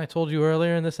last week, and I told you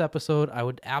earlier in this episode, I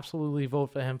would absolutely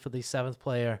vote for him for the 7th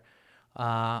player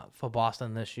for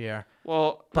Boston this year.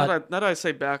 Well, But- now that I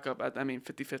say backup, I mean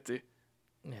 50-50.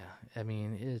 Yeah, I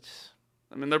mean, it's...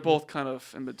 I mean, they're both kind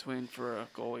of in between for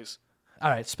goalies. All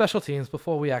right, special teams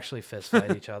before we actually fist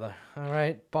fight each other. All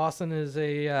right, Boston is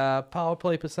a power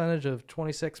play percentage of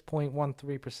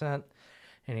 26.13%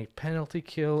 and a penalty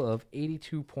kill of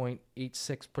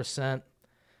 82.86%.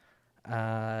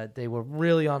 They were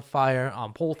really on fire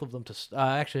on both of them.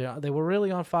 They were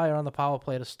really on fire on the power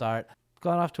play to start.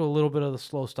 Got off to a little bit of the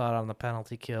slow start on the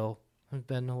penalty kill. Have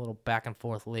been a little back and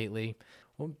forth lately.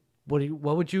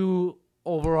 What would you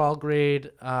overall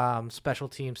grade special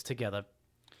teams together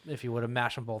if you were to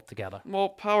mash them both together? Well,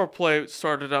 power play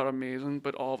started out amazing,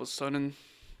 but all of a sudden,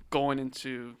 going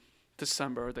into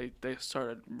December, they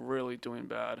started really doing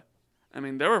bad. I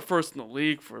mean, they were first in the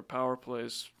league for power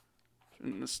plays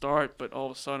in the start, but all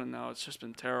of a sudden now it's just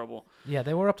been terrible. Yeah,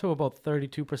 they were up to about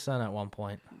 32% at one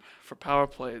point. For power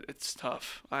play, it's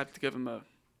tough. I have to give them a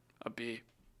B.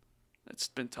 It's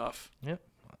been tough. Yep,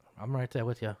 I'm right there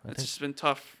with you. It's just been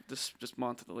tough this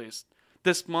month at least.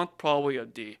 This month probably a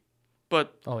D,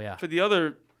 but for the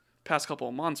other past couple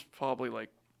of months probably like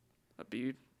a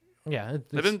B. Yeah,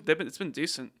 it's been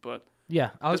decent, but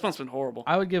yeah, this month's been horrible.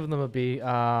 I would give them a B.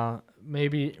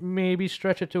 Maybe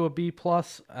stretch it to a B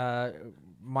plus.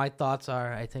 My thoughts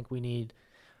are I think we need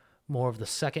more of the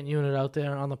second unit out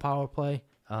there on the power play.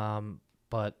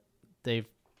 But they've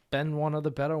been one of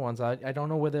the better ones. I don't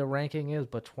know where their ranking is,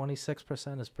 but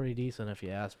 26% is pretty decent if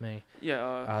you ask me.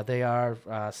 Yeah. They are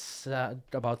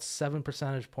about 7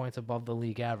 percentage points above the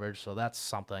league average, so that's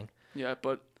something. Yeah,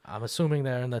 but I'm assuming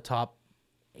they're in the top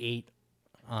 8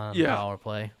 on power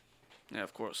play. Yeah,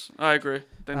 of course. I agree.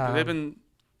 They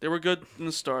were good in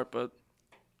the start, but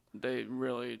they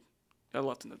really got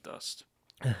left in the dust.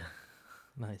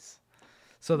 Nice.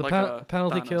 So the Like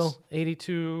penalty Thanos. kill,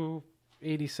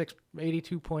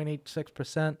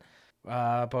 82.86%,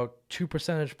 about 2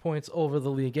 percentage points over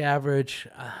the league average.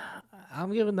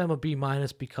 I'm giving them a B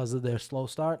minus because of their slow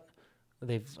start.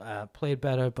 They've played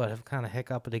better, but have kind of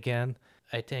hiccuped it again.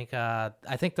 I think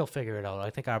they'll figure it out. I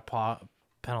think our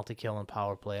penalty kill and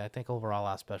power play, I think overall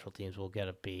our special teams will get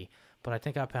a B, but I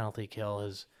think our penalty kill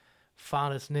has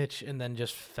found its niche and then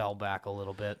just fell back a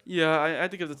little bit. Yeah, I had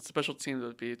to give the special teams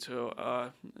a B too. I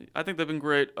think they've been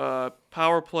great.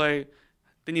 Power play,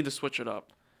 they need to switch it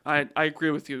up. I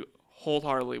agree with you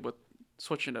wholeheartedly with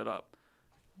switching it up.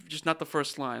 Just not the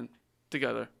first line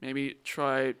together. Maybe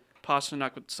try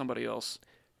Pasternak with somebody else.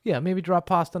 Yeah, maybe drop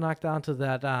Pasternak down to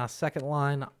that second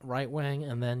line right wing,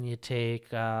 and then you take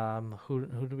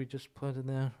who do we just put in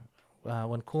there?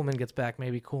 When Kuhlman gets back,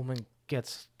 maybe Kuhlman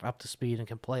gets up to speed and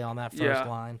can play on that first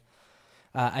line.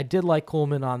 I did like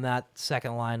Kuhlman on that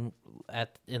second line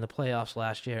in the playoffs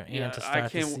last year and to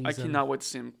start the season. I cannot wait to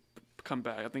see him come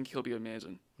back. I think he'll be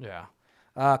amazing. Yeah.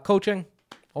 Coaching,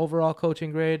 overall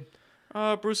coaching grade.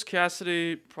 Bruce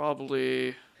Cassidy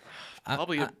probably.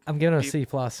 I'm giving a C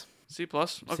plus. C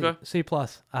plus. Okay. C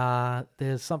plus.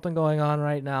 There's something going on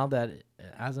right now that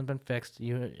hasn't been fixed.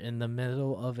 You're in the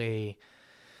middle of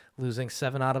losing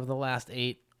 7 out of the last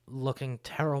 8, looking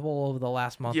terrible over the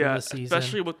last month of the season.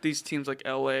 Especially with these teams like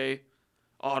LA,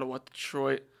 Ottawa,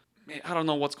 Detroit. Man, I don't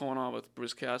know what's going on with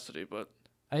Bruce Cassidy, but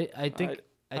I think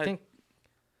I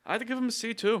had to give him a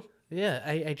C too. Yeah,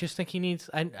 I just think he needs.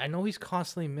 I know he's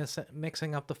constantly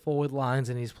mixing up the forward lines,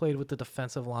 and he's played with the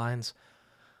defensive lines,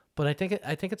 but I think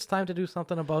it's time to do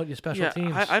something about your special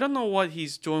teams. I don't know what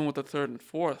he's doing with the third and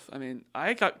fourth. I mean,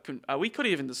 we could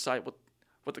even decide what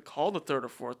to call the third or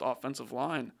fourth offensive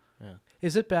line. Yeah.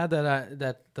 Is it bad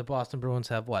that the Boston Bruins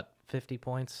have 50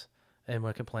 points, and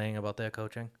we're complaining about their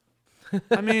coaching?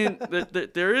 I mean,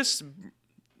 there is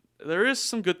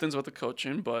some good things about the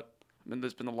coaching, but I mean,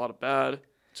 there's been a lot of bad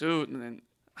too. And then,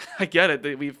 I get it.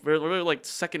 We're like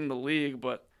second in the league,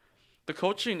 but the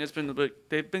coaching has been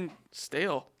they've been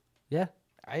stale. Yeah,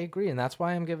 I agree, and that's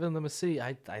why I'm giving them a C.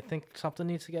 I think something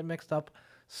needs to get mixed up,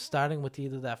 starting with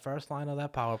either that first line or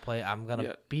that power play. I'm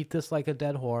gonna beat this like a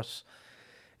dead horse.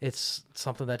 It's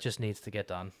something that just needs to get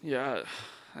done. Yeah,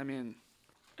 I mean,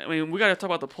 we got to talk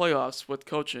about the playoffs with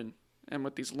coaching and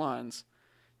with these lines.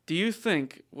 Do you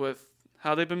think, with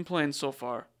how they've been playing so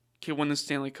far, can win the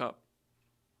Stanley Cup?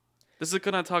 This is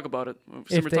gonna talk about it.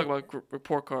 We're talking about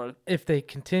report card. If they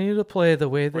continue to play the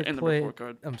way they play, the report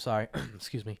card. I'm sorry,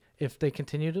 excuse me. If they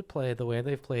continue to play the way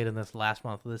they've played in this last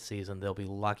month of the season, they'll be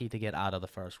lucky to get out of the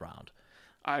first round.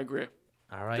 I agree.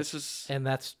 All right. And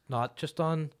that's not just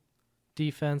on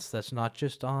defense. That's not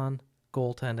just on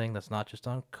goaltending. That's not just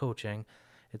on coaching.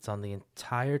 It's on the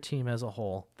entire team as a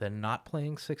whole. They're not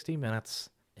playing 60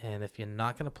 minutes, and if you're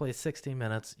not going to play 60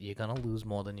 minutes, you're going to lose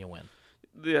more than you win.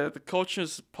 Yeah, the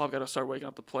coaches probably got to start waking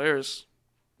up the players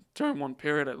during one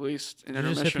period at least in Did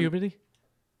you intermission. just hit puberty?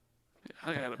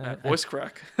 I got a bad voice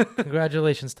crack.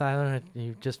 Congratulations, Tyler.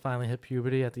 You just finally hit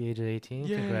puberty at the age of 18.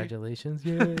 Yay. Congratulations.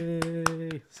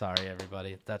 Yay. Sorry,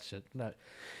 everybody. That shit. No.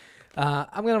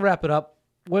 I'm going to wrap it up.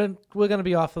 We're going to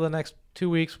be off for the next 2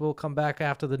 weeks. We'll come back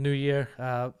after the new year.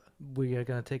 We are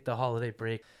going to take the holiday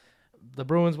break. The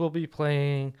Bruins will be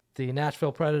playing the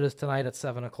Nashville Predators tonight at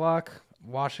 7 o'clock.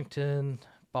 Washington,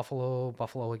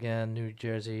 Buffalo again, New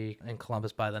Jersey, and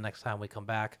Columbus by the next time we come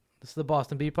back. This is the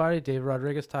Boston Bee Party. Dave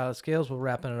Rodriguez, Tyler Scales. We're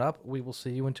wrapping it up. We will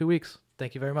see you in 2 weeks.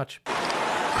 Thank you very much.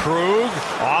 Krug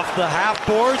off the half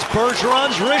boards.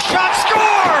 Bergeron's wrist shot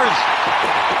scores!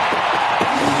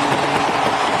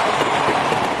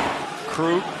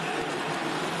 Krug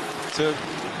to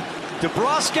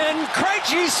DeBruskin.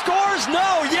 Krejci scores.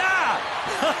 No, yeah.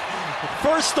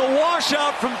 First the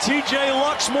washout from TJ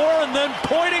Luxmore and then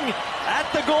pointing at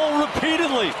the goal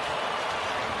repeatedly.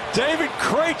 David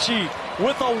Krejci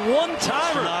with a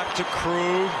one-timer. Knock to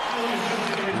Krug.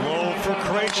 Low for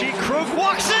Krejci. Krug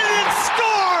walks in and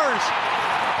scores!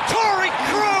 Torrey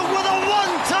Krug with a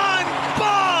one-time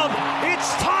bomb!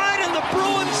 It's tied and the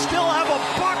Bruins still have a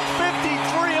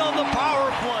 .53 on the power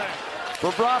play.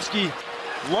 Bobrovsky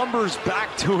lumbers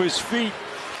back to his feet.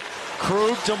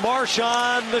 Krug to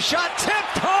Marchand. The shot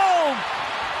tipped home!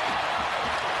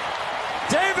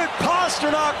 David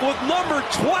Pastrnak with number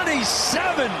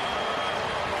 27.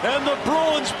 And the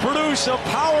Bruins produce a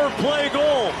power play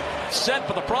goal. Set,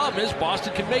 but the problem is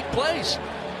Boston can make plays.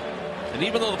 And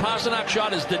even though the Pastrnak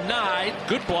shot is denied,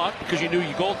 good block because you knew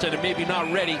your goaltender maybe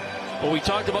not ready. But we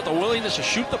talked about the willingness to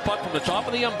shoot the puck from the top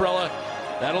of the umbrella.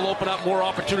 That'll open up more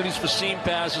opportunities for seam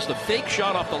passes. The fake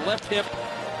shot off the left hip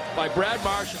by Brad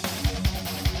Marchand.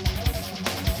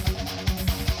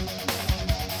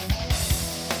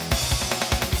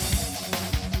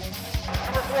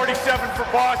 Number 47 for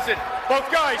Boston.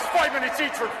 Both guys, 5 minutes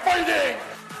each for fighting.